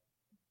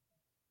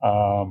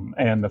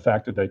 and the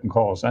fact that they can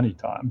call us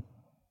anytime.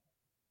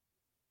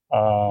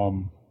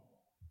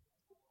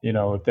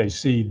 If they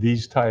see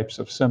these types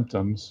of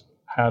symptoms,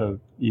 how to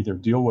either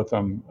deal with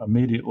them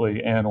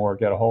immediately and or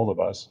get a hold of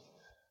us.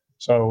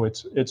 So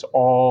it's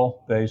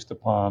all based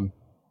upon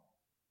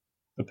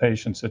the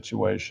patient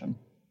situation.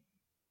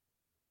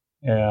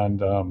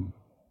 And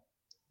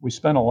we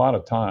spend a lot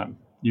of time,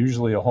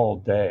 usually a whole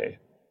day,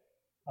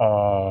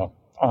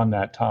 on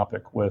that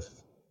topic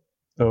with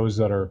those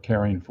that are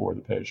caring for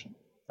the patient,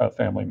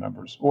 family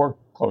members or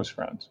close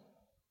friends.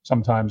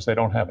 Sometimes they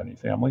don't have any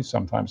family,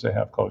 sometimes they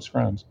have close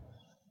friends.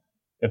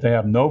 If they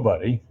have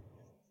nobody,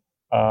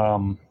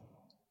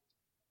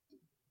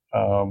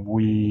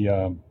 we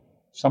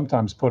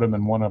sometimes put them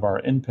in one of our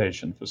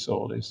inpatient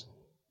facilities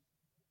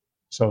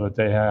so that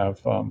they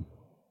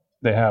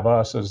have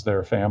us as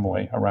their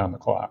family around the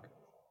clock.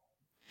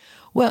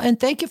 Well, and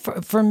thank you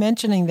for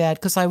mentioning that,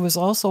 because I was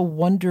also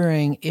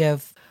wondering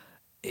if,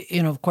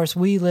 of course,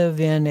 we live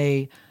in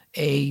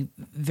a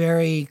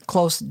very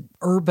close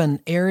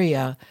urban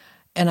area,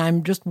 and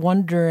I'm just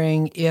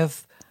wondering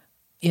if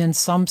in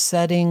some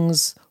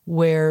settings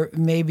where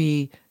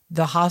maybe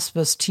the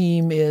hospice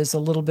team is a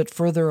little bit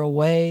further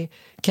away,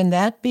 can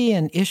that be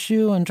an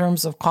issue in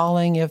terms of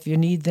calling if you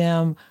need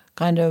them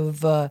kind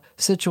of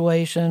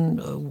situation?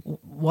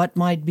 What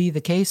might be the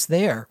case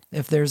there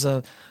if there's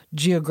a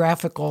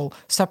geographical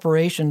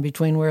separation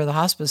between where the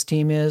hospice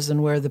team is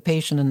and where the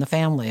patient and the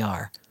family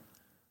are?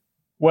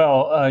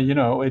 Well,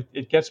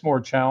 it gets more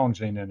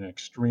challenging in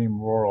extreme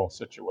rural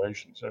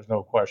situations. There's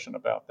no question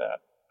about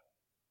that.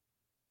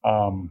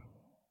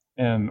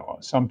 And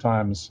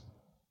sometimes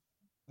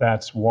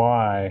that's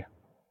why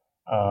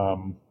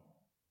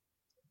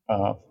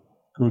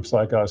groups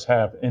like us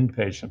have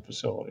inpatient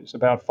facilities.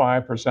 About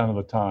 5% of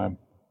the time,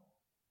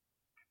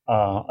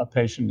 a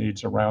patient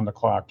needs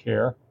around-the-clock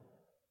care,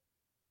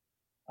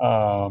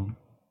 and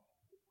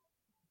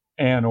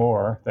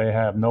or they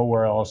have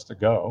nowhere else to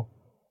go.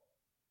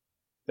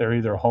 They're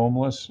either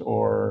homeless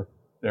or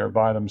they're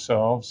by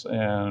themselves,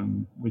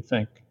 and we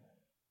think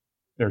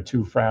they're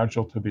too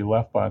fragile to be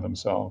left by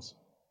themselves.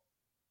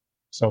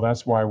 So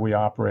that's why we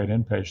operate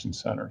inpatient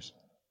centers,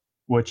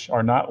 which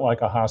are not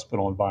like a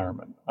hospital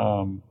environment.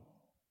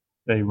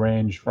 They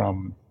range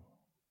from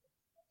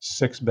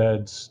 6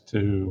 beds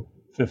to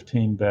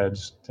 15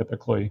 beds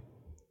typically.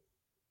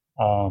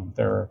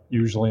 They're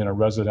usually in a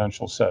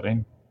residential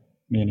setting,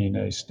 meaning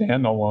a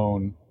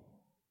standalone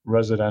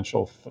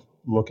residential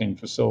looking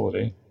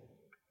facility.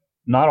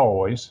 Not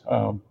always.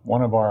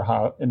 One of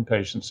our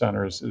inpatient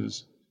centers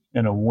is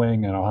in a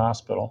wing in a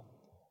hospital,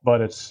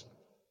 but it's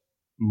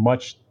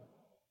much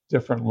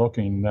different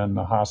looking than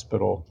the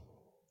hospital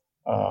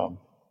um,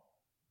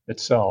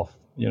 itself.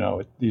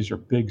 These are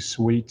big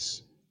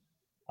suites,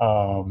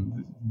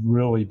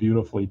 really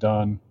beautifully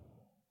done.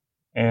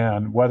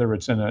 And whether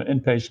it's in an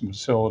inpatient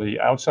facility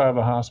outside of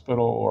the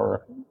hospital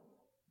or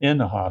in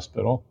the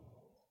hospital,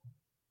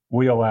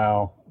 we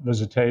allow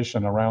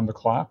visitation around the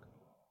clock,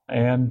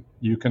 and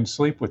you can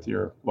sleep with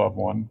your loved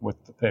one,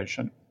 with the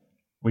patient.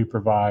 We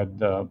provide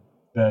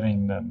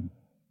bedding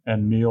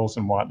and meals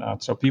and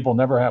whatnot, so people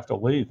never have to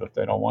leave if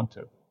they don't want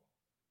to.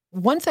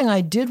 One thing I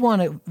did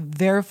want to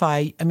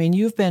verify, I mean,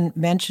 you've been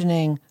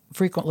mentioning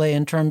frequently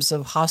in terms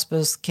of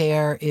hospice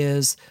care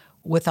is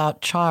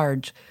without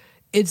charge.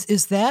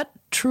 Is that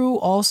true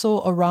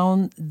also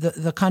around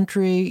the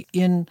country?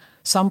 In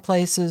some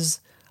places,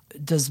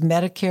 does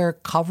Medicare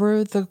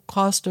cover the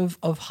cost of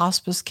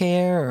hospice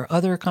care or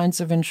other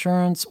kinds of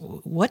insurance?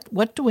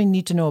 What do we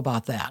need to know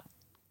about that?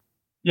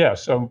 Yeah,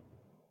 so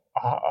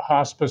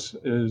hospice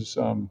is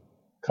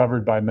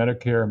covered by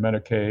Medicare,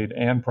 Medicaid,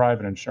 and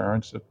private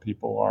insurance if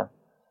people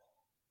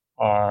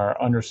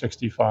are under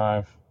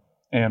 65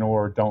 and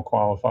or don't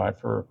qualify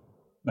for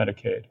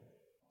Medicaid.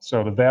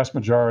 So the vast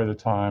majority of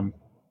the time,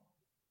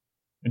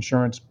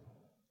 insurance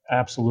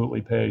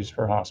absolutely pays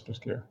for hospice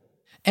care.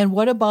 And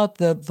what about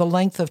the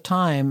length of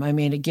time? I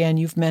mean, again,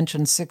 you've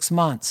mentioned 6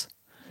 months.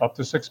 Up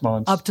to 6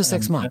 months. Up to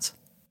 6 months.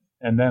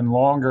 And then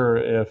longer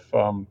if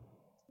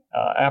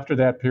after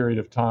that period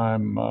of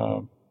time,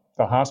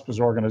 the hospice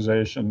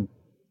organization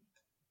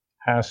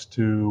has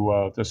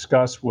to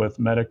discuss with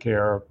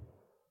Medicare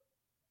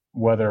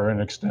whether an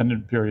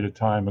extended period of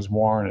time is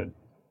warranted.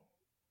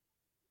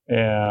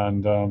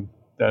 And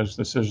those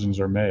decisions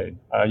are made.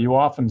 You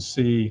often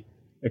see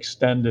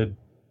extended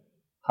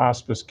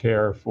hospice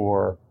care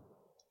for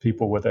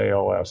people with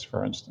ALS,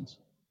 for instance,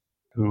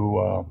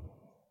 who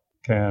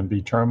can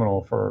be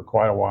terminal for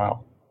quite a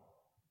while.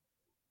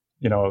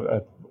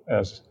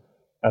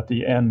 At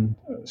the end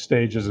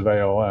stages of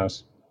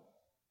ALS,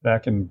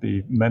 that can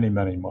be many,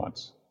 many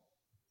months.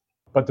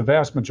 But the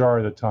vast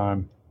majority of the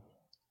time,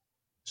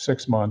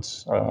 6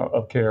 months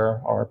of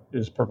care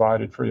is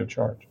provided free of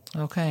charge.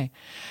 Okay.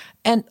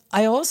 And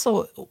I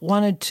also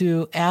wanted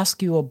to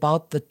ask you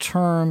about the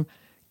term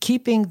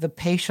keeping the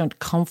patient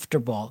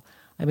comfortable.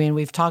 I mean,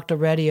 we've talked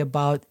already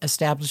about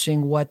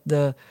establishing what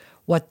the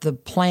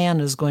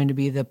plan is going to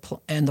be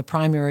and the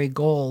primary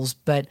goals,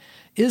 but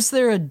is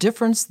there a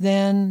difference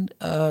then,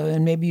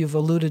 and maybe you've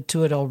alluded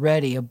to it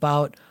already,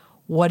 about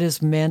what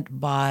is meant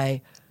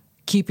by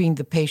keeping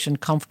the patient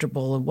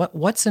comfortable, and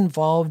what's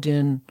involved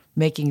in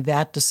making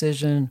that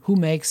decision? Who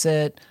makes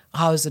it?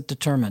 How is it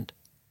determined?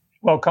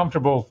 Well,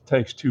 comfortable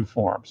takes two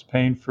forms: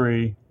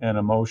 pain-free and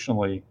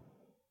emotionally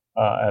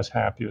as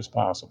happy as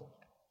possible.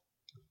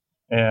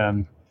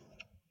 And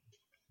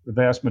the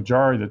vast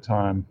majority of the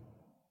time,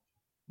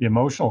 the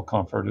emotional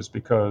comfort is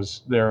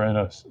because they're in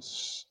a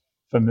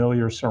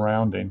familiar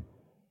surrounding,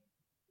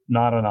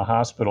 not in a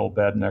hospital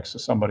bed next to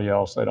somebody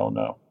else they don't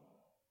know.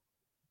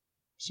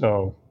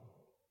 So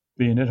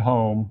being at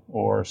home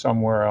or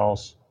somewhere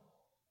else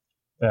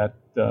that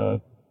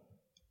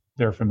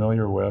they're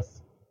familiar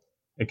with,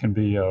 it can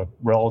be a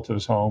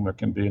relative's home, it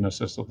can be an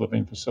assisted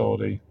living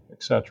facility,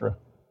 etc.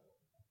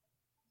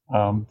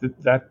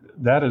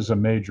 That is a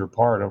major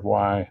part of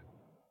why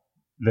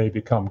they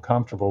become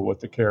comfortable with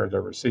the care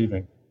they're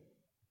receiving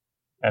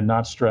and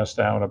not stressed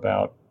out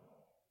about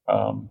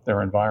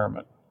their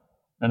environment.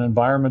 And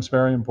environment's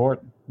very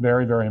important,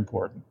 very, very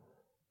important.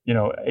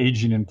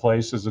 Aging in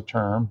place is a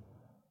term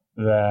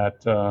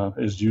that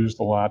is used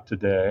a lot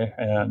today,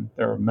 and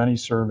there are many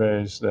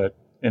surveys that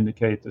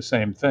indicate the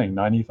same thing.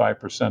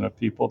 95% of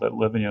people that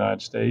live in the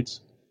United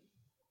States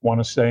want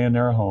to stay in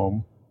their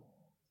home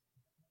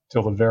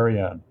till the very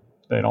end.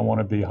 They don't want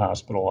to be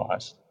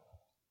hospitalized.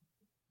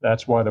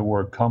 That's why the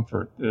word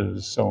comfort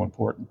is so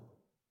important.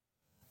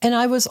 And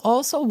I was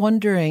also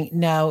wondering,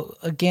 now,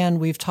 again,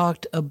 we've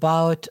talked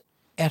about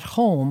at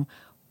home,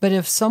 but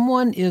if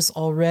someone is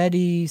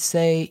already,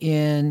 say,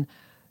 in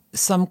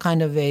some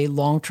kind of a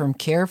long-term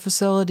care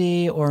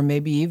facility or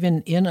maybe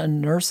even in a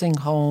nursing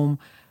home,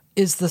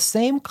 is the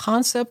same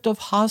concept of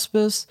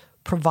hospice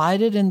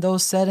provided in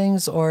those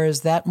settings, or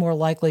is that more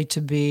likely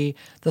to be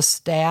the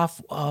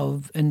staff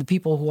and the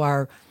people who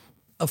are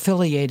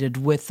affiliated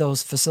with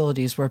those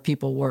facilities where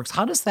people work?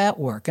 How does that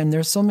work? And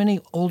there's so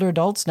many older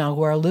adults now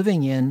who are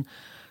living in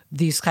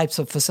these types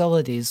of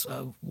facilities.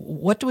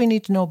 What do we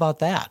need to know about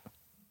that?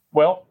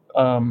 Well,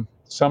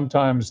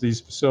 sometimes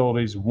these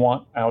facilities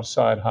want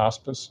outside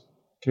hospice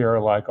care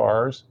like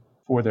ours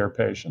for their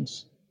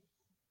patients.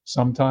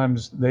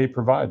 Sometimes they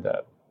provide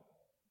that.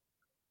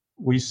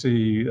 We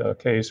see a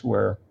case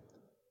where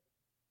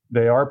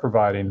they are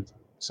providing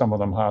some of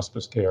them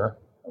hospice care,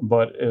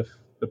 but if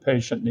the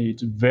patient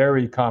needs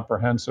very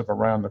comprehensive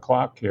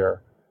around-the-clock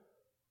care,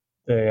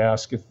 they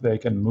ask if they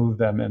can move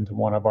them into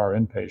one of our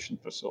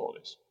inpatient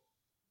facilities.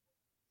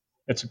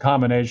 It's a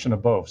combination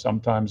of both.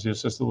 Sometimes the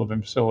assisted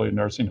living facility and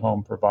nursing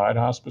home provide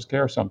hospice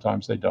care,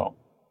 sometimes they don't.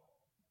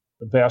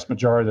 The vast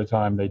majority of the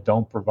time, they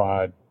don't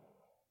provide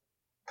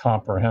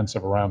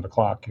comprehensive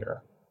around-the-clock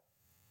care.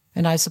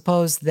 And I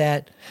suppose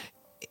that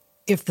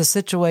if the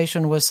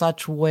situation was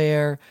such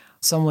where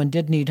someone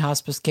did need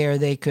hospice care,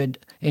 they could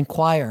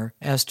inquire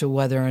as to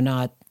whether or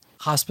not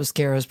hospice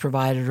care is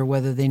provided or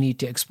whether they need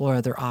to explore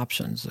other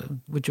options.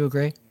 Would you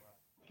agree?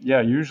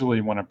 Yeah,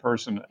 usually when a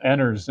person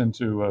enters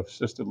into an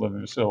assisted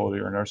living facility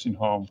or nursing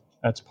home,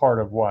 that's part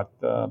of what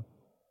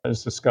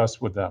is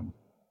discussed with them,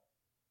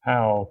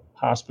 how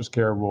hospice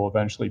care will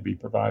eventually be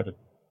provided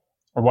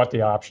or what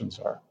the options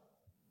are.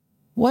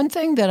 One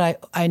thing that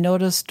I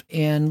noticed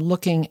in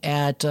looking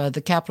at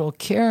the Capital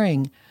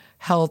Caring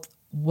Health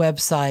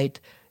website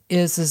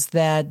is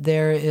that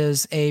there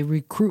is a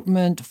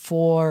recruitment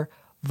for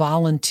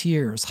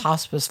volunteers,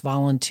 hospice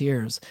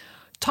volunteers.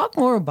 Talk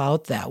more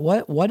about that.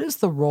 What is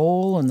the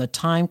role and the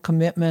time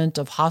commitment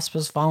of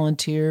hospice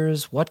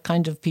volunteers? What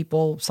kind of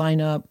people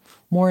sign up?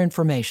 More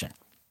information.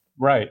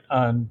 Right.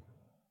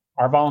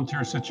 Our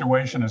volunteer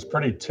situation is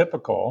pretty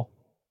typical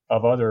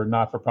of other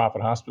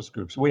not-for-profit hospice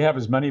groups. We have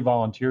as many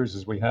volunteers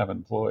as we have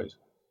employees.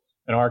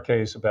 In our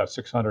case, about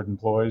 600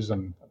 employees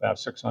and about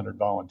 600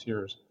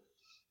 volunteers.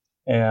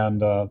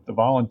 And the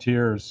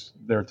volunteers,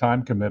 their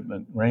time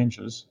commitment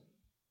ranges.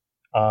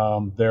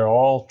 They're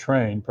all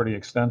trained pretty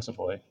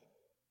extensively.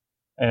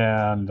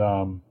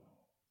 And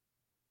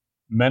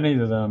many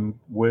of them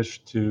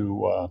wish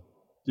to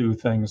do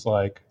things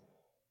like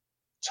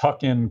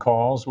tuck-in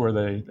calls where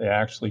they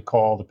actually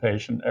call the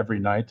patient every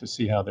night to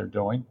see how they're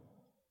doing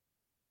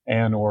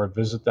and or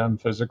visit them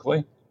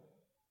physically.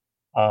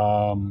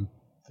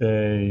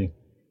 They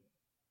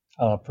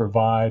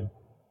provide,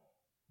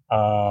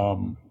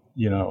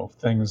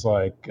 things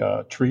like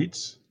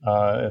treats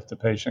if the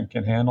patient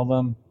can handle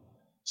them,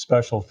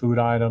 special food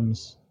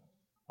items,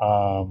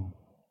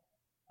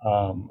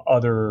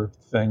 other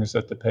things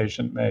that the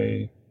patient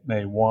may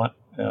want,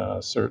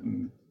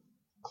 certain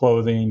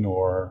clothing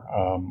or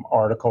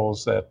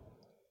articles that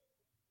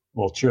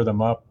will cheer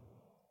them up.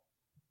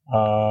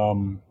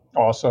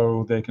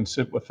 Also, they can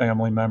sit with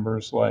family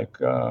members like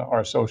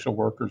our social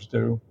workers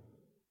do.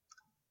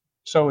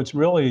 So it's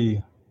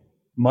really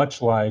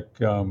much like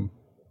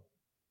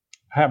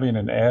having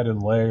an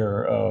added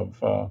layer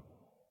of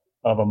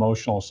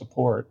emotional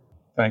support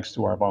thanks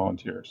to our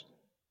volunteers.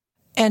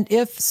 And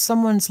if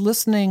someone's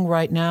listening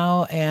right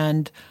now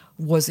and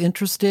was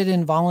interested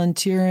in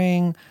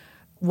volunteering,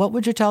 what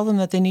would you tell them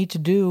that they need to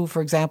do,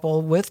 for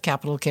example, with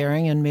Capital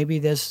Caring, and maybe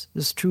this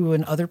is true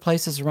in other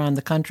places around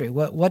the country?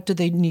 What do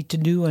they need to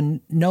do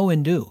and know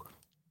and do?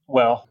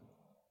 Well,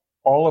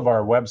 all of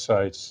our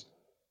websites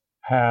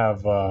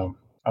have a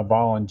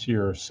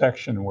volunteer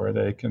section where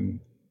they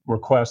can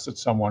request that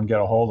someone get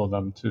a hold of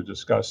them to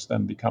discuss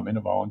them becoming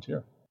a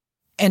volunteer.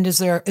 And is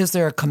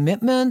there a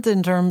commitment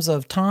in terms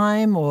of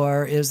time,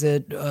 or is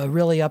it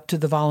really up to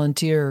the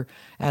volunteer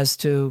as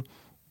to,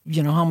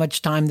 how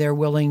much time they're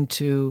willing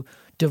to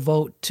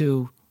devote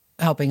to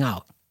helping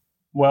out?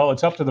 Well,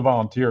 it's up to the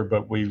volunteer,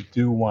 but we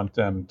do want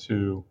them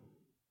to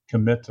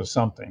commit to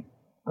something,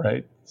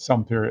 right?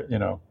 Some period,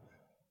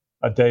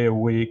 a day a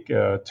week,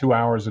 2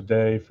 hours a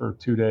day for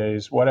 2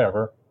 days,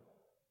 whatever.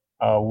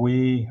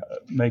 We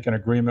make an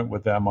agreement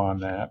with them on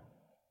that.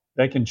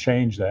 They can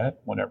change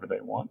that whenever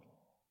they want.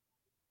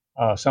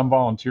 Some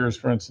volunteers,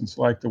 for instance,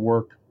 like to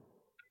work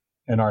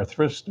in our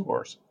thrift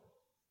stores.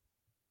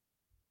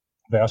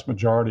 The vast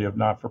majority of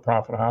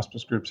not-for-profit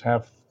hospice groups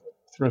have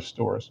thrift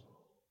stores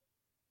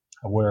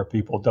where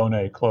people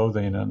donate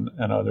clothing and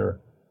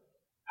other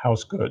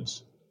house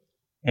goods.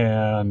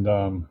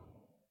 And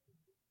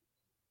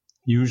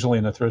usually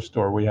in the thrift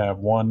store, we have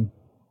one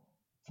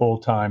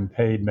full-time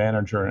paid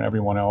manager and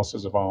everyone else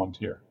is a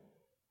volunteer.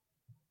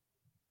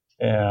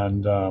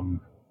 And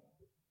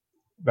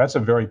that's a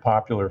very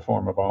popular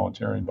form of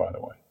volunteering, by the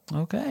way.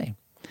 Okay.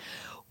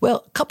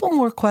 Well, a couple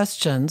more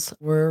questions.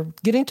 We're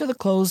getting to the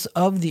close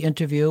of the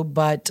interview,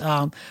 but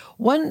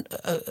one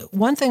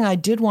thing I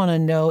did want to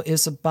know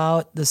is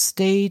about the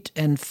state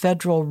and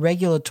federal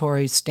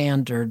regulatory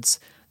standards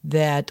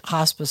that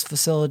hospice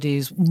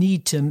facilities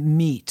need to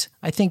meet.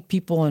 I think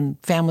people and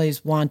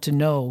families want to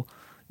know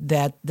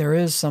that there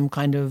is some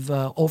kind of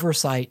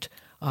oversight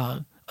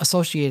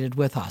associated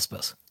with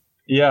hospice.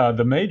 Yeah,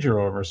 the major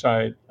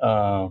oversight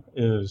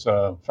is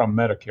from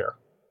Medicare.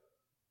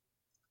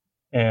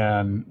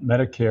 And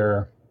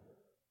Medicare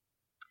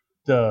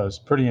does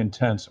pretty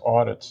intense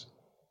audits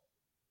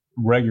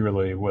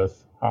regularly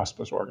with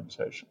hospice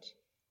organizations.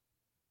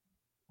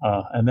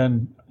 And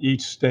then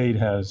each state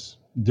has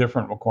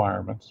different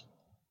requirements.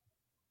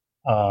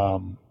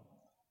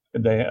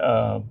 They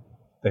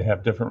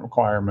have different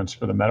requirements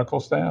for the medical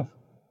staff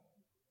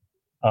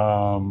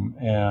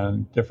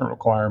and different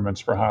requirements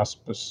for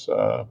hospice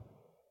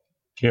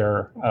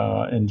care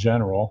in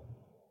general.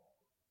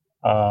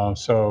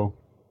 So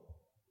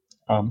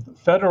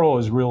federal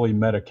is really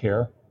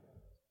Medicare.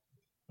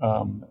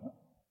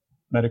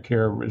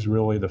 Medicare is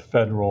really the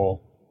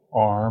federal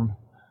arm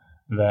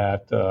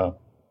that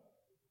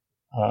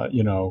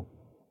you know,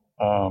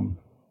 um,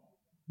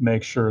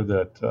 make sure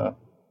that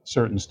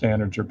certain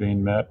standards are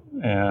being met,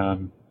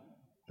 and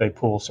they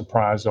pull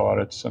surprise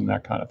audits and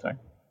that kind of thing.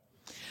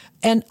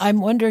 And I'm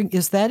wondering,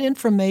 is that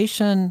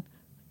information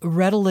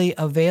readily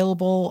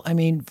available? I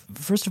mean,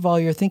 first of all,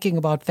 you're thinking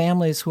about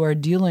families who are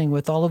dealing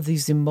with all of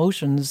these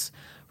emotions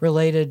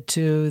related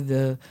to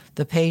the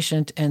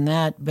patient and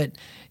that, but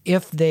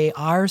if they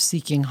are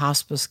seeking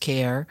hospice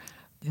care,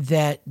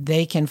 that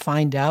they can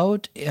find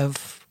out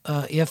if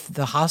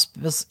the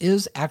hospice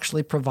is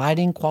actually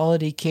providing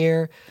quality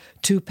care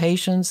to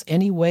patients,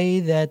 any way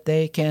that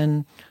they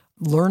can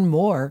learn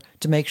more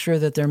to make sure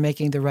that they're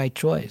making the right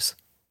choice.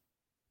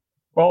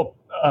 Well,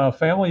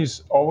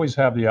 families always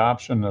have the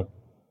option of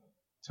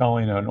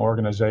telling an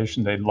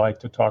organization they'd like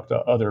to talk to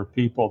other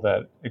people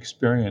that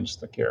experience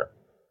the care.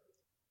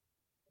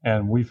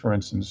 And we, for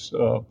instance,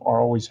 are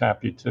always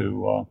happy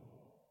to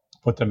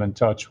put them in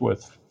touch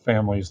with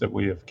families that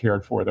we have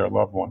cared for their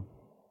loved one.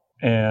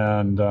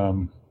 And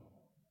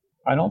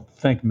I don't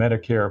think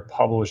Medicare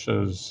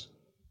publishes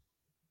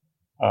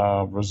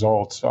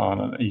results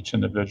on each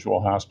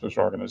individual hospice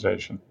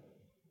organization.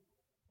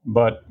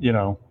 But,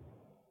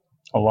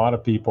 a lot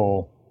of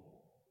people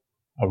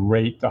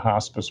rate the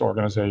hospice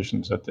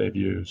organizations that they've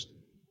used.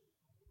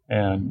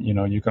 And,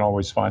 you can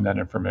always find that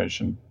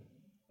information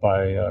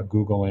by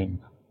Googling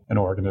an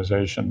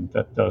organization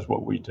that does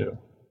what we do.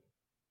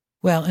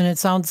 Well, and it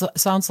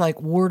sounds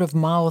like word of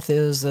mouth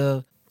is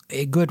a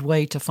good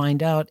way to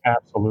find out.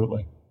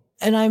 Absolutely.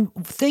 And I'm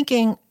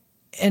thinking,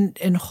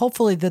 and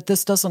hopefully that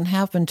this doesn't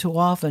happen too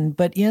often,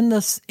 but in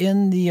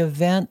the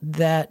event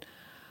that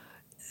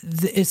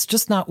it's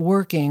just not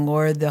working,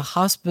 or the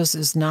hospice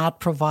is not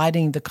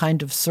providing the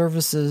kind of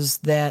services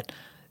that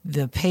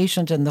the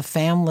patient and the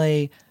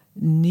family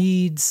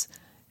needs,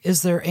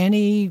 is there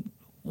any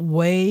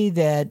way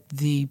that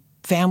the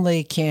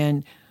family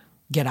can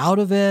get out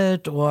of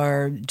it,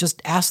 or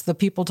just ask the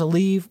people to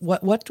leave?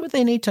 What do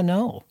they need to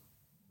know?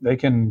 They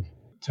can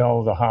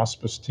tell the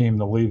hospice team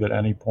to leave at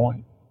any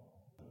point.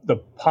 The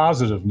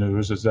positive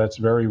news is that's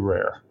very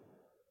rare.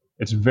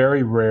 It's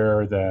very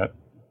rare that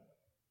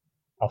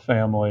a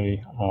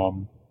family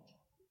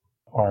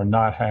are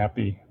not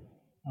happy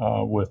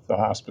with the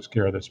hospice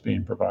care that's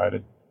being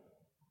provided.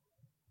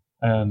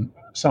 And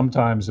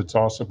sometimes it's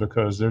also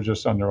because they're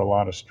just under a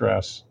lot of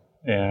stress,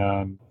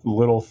 and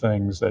little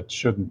things that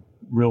shouldn't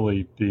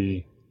really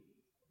be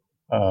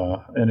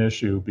an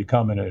issue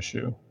become an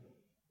issue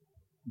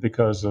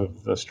because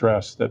of the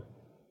stress that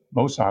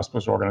most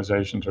hospice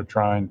organizations are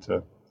trying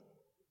to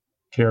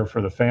care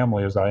for the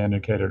family, as I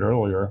indicated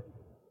earlier,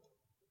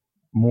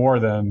 more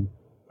than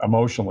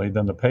emotionally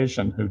than the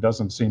patient, who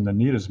doesn't seem to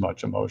need as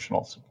much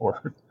emotional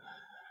support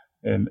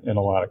in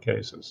a lot of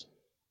cases.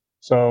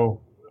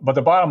 So, but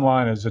the bottom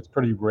line is it's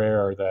pretty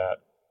rare that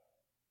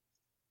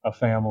a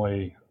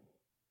family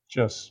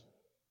just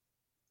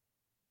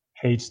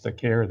hates the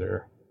care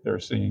they're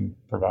seeing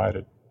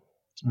provided.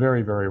 It's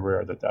very, very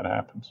rare that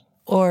happens.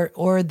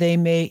 Or they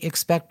may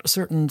expect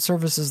certain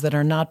services that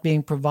are not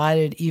being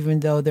provided, even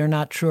though they're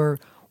not sure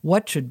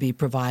what should be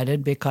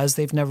provided because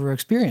they've never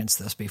experienced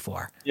this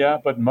before. Yeah,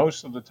 but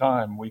most of the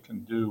time we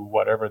can do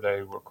whatever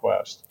they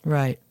request.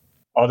 Right.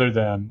 Other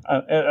than,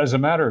 as a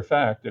matter of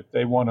fact, if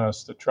they want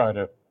us to try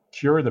to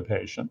cure the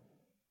patient,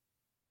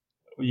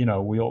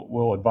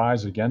 we'll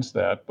advise against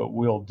that, but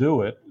we'll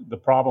do it. The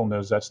problem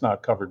is that's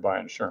not covered by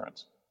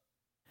insurance.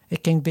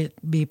 It can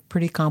be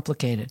pretty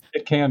complicated.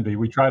 It can be.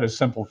 We try to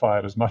simplify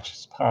it as much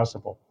as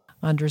possible.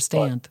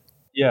 Understand. But,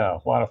 yeah,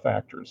 a lot of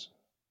factors.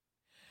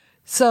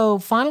 So,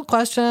 final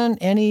question,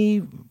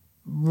 any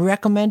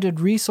recommended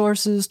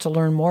resources to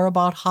learn more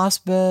about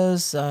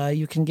hospice?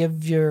 You can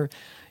give your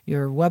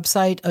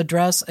website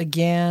address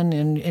again,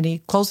 and any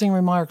closing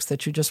remarks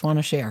that you just want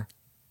to share.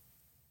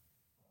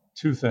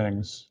 Two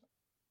things.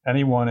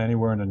 Anyone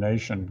anywhere in the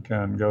nation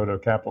can go to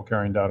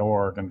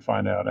capitalcaring.org and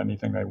find out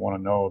anything they want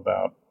to know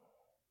about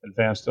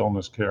advanced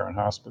illness care and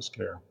hospice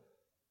care.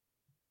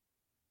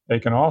 They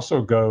can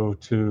also go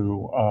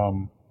to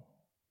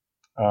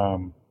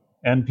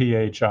nphi.org.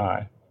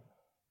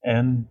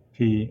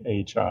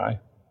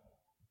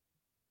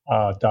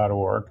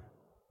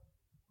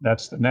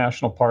 That's the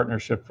National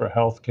Partnership for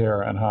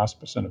Healthcare and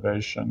Hospice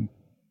Innovation.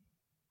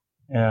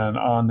 And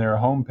on their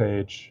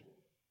homepage,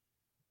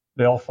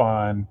 they'll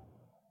find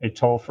a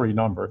toll-free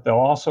number. They'll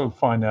also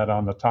find that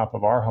on the top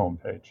of our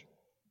homepage,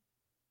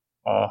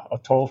 a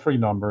toll-free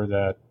number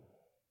that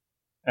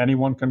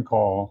anyone can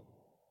call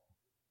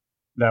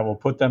that will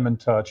put them in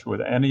touch with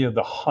any of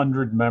the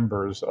 100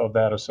 members of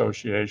that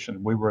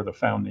association. We were the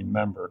founding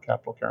member,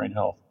 Capital Caring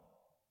Health.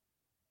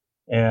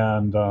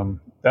 And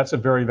that's a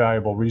very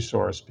valuable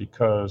resource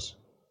because,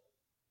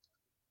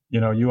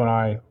 you and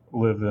I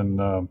live in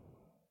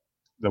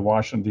the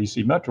Washington,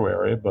 D.C. metro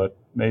area, but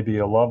maybe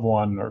a loved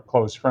one or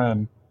close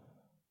friend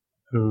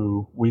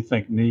who we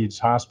think needs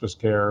hospice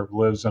care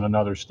lives in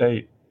another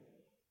state.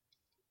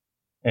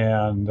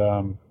 And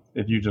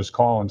if you just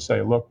call and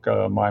say, look,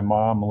 my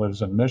mom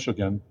lives in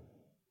Michigan,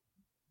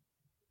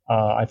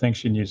 I think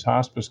she needs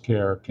hospice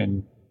care.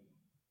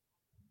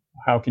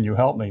 how can you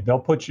help me? They'll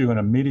put you in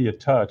immediate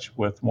touch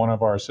with one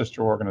of our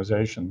sister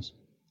organizations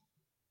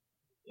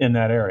in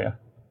that area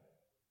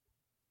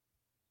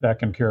that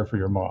can care for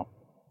your mom.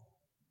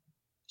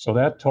 So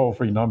that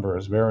toll-free number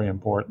is very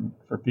important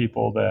for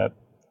people that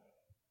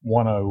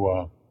want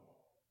to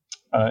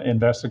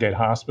investigate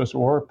hospice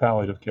or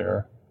palliative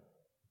care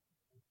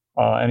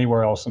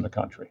anywhere else in the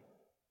country.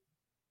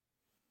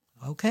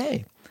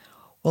 Okay.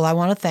 Well, I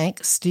want to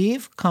thank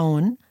Steve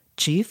Cohen,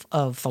 Chief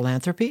of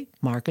Philanthropy,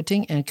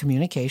 Marketing, and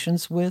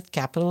Communications with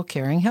Capital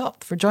Caring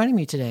Health, for joining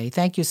me today.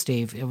 Thank you,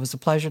 Steve. It was a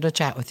pleasure to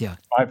chat with you.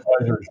 My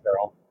pleasure,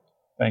 Cheryl.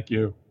 Thank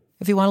you.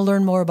 If you want to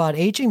learn more about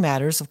Aging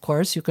Matters, of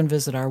course, you can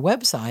visit our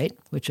website,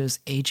 which is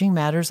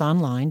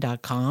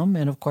agingmattersonline.com.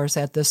 And of course,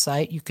 at this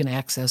site, you can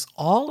access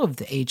all of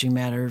the Aging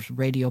Matters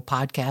radio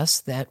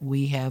podcasts that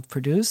we have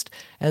produced,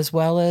 as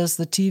well as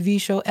the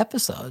TV show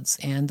episodes.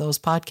 And those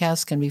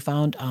podcasts can be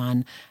found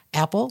on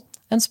Apple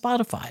and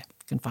Spotify.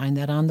 You can find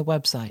that on the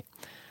website.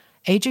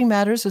 Aging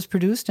Matters is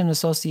produced in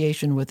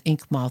association with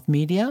Inkmouth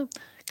Media. You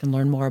can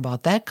learn more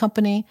about that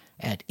company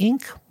at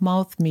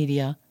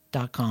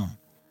inkmouthmedia.com.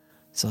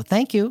 So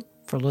thank you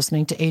for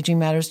listening to Aging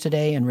Matters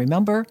today. And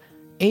remember,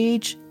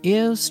 age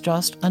is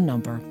just a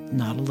number,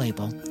 not a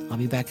label. I'll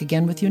be back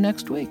again with you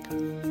next week.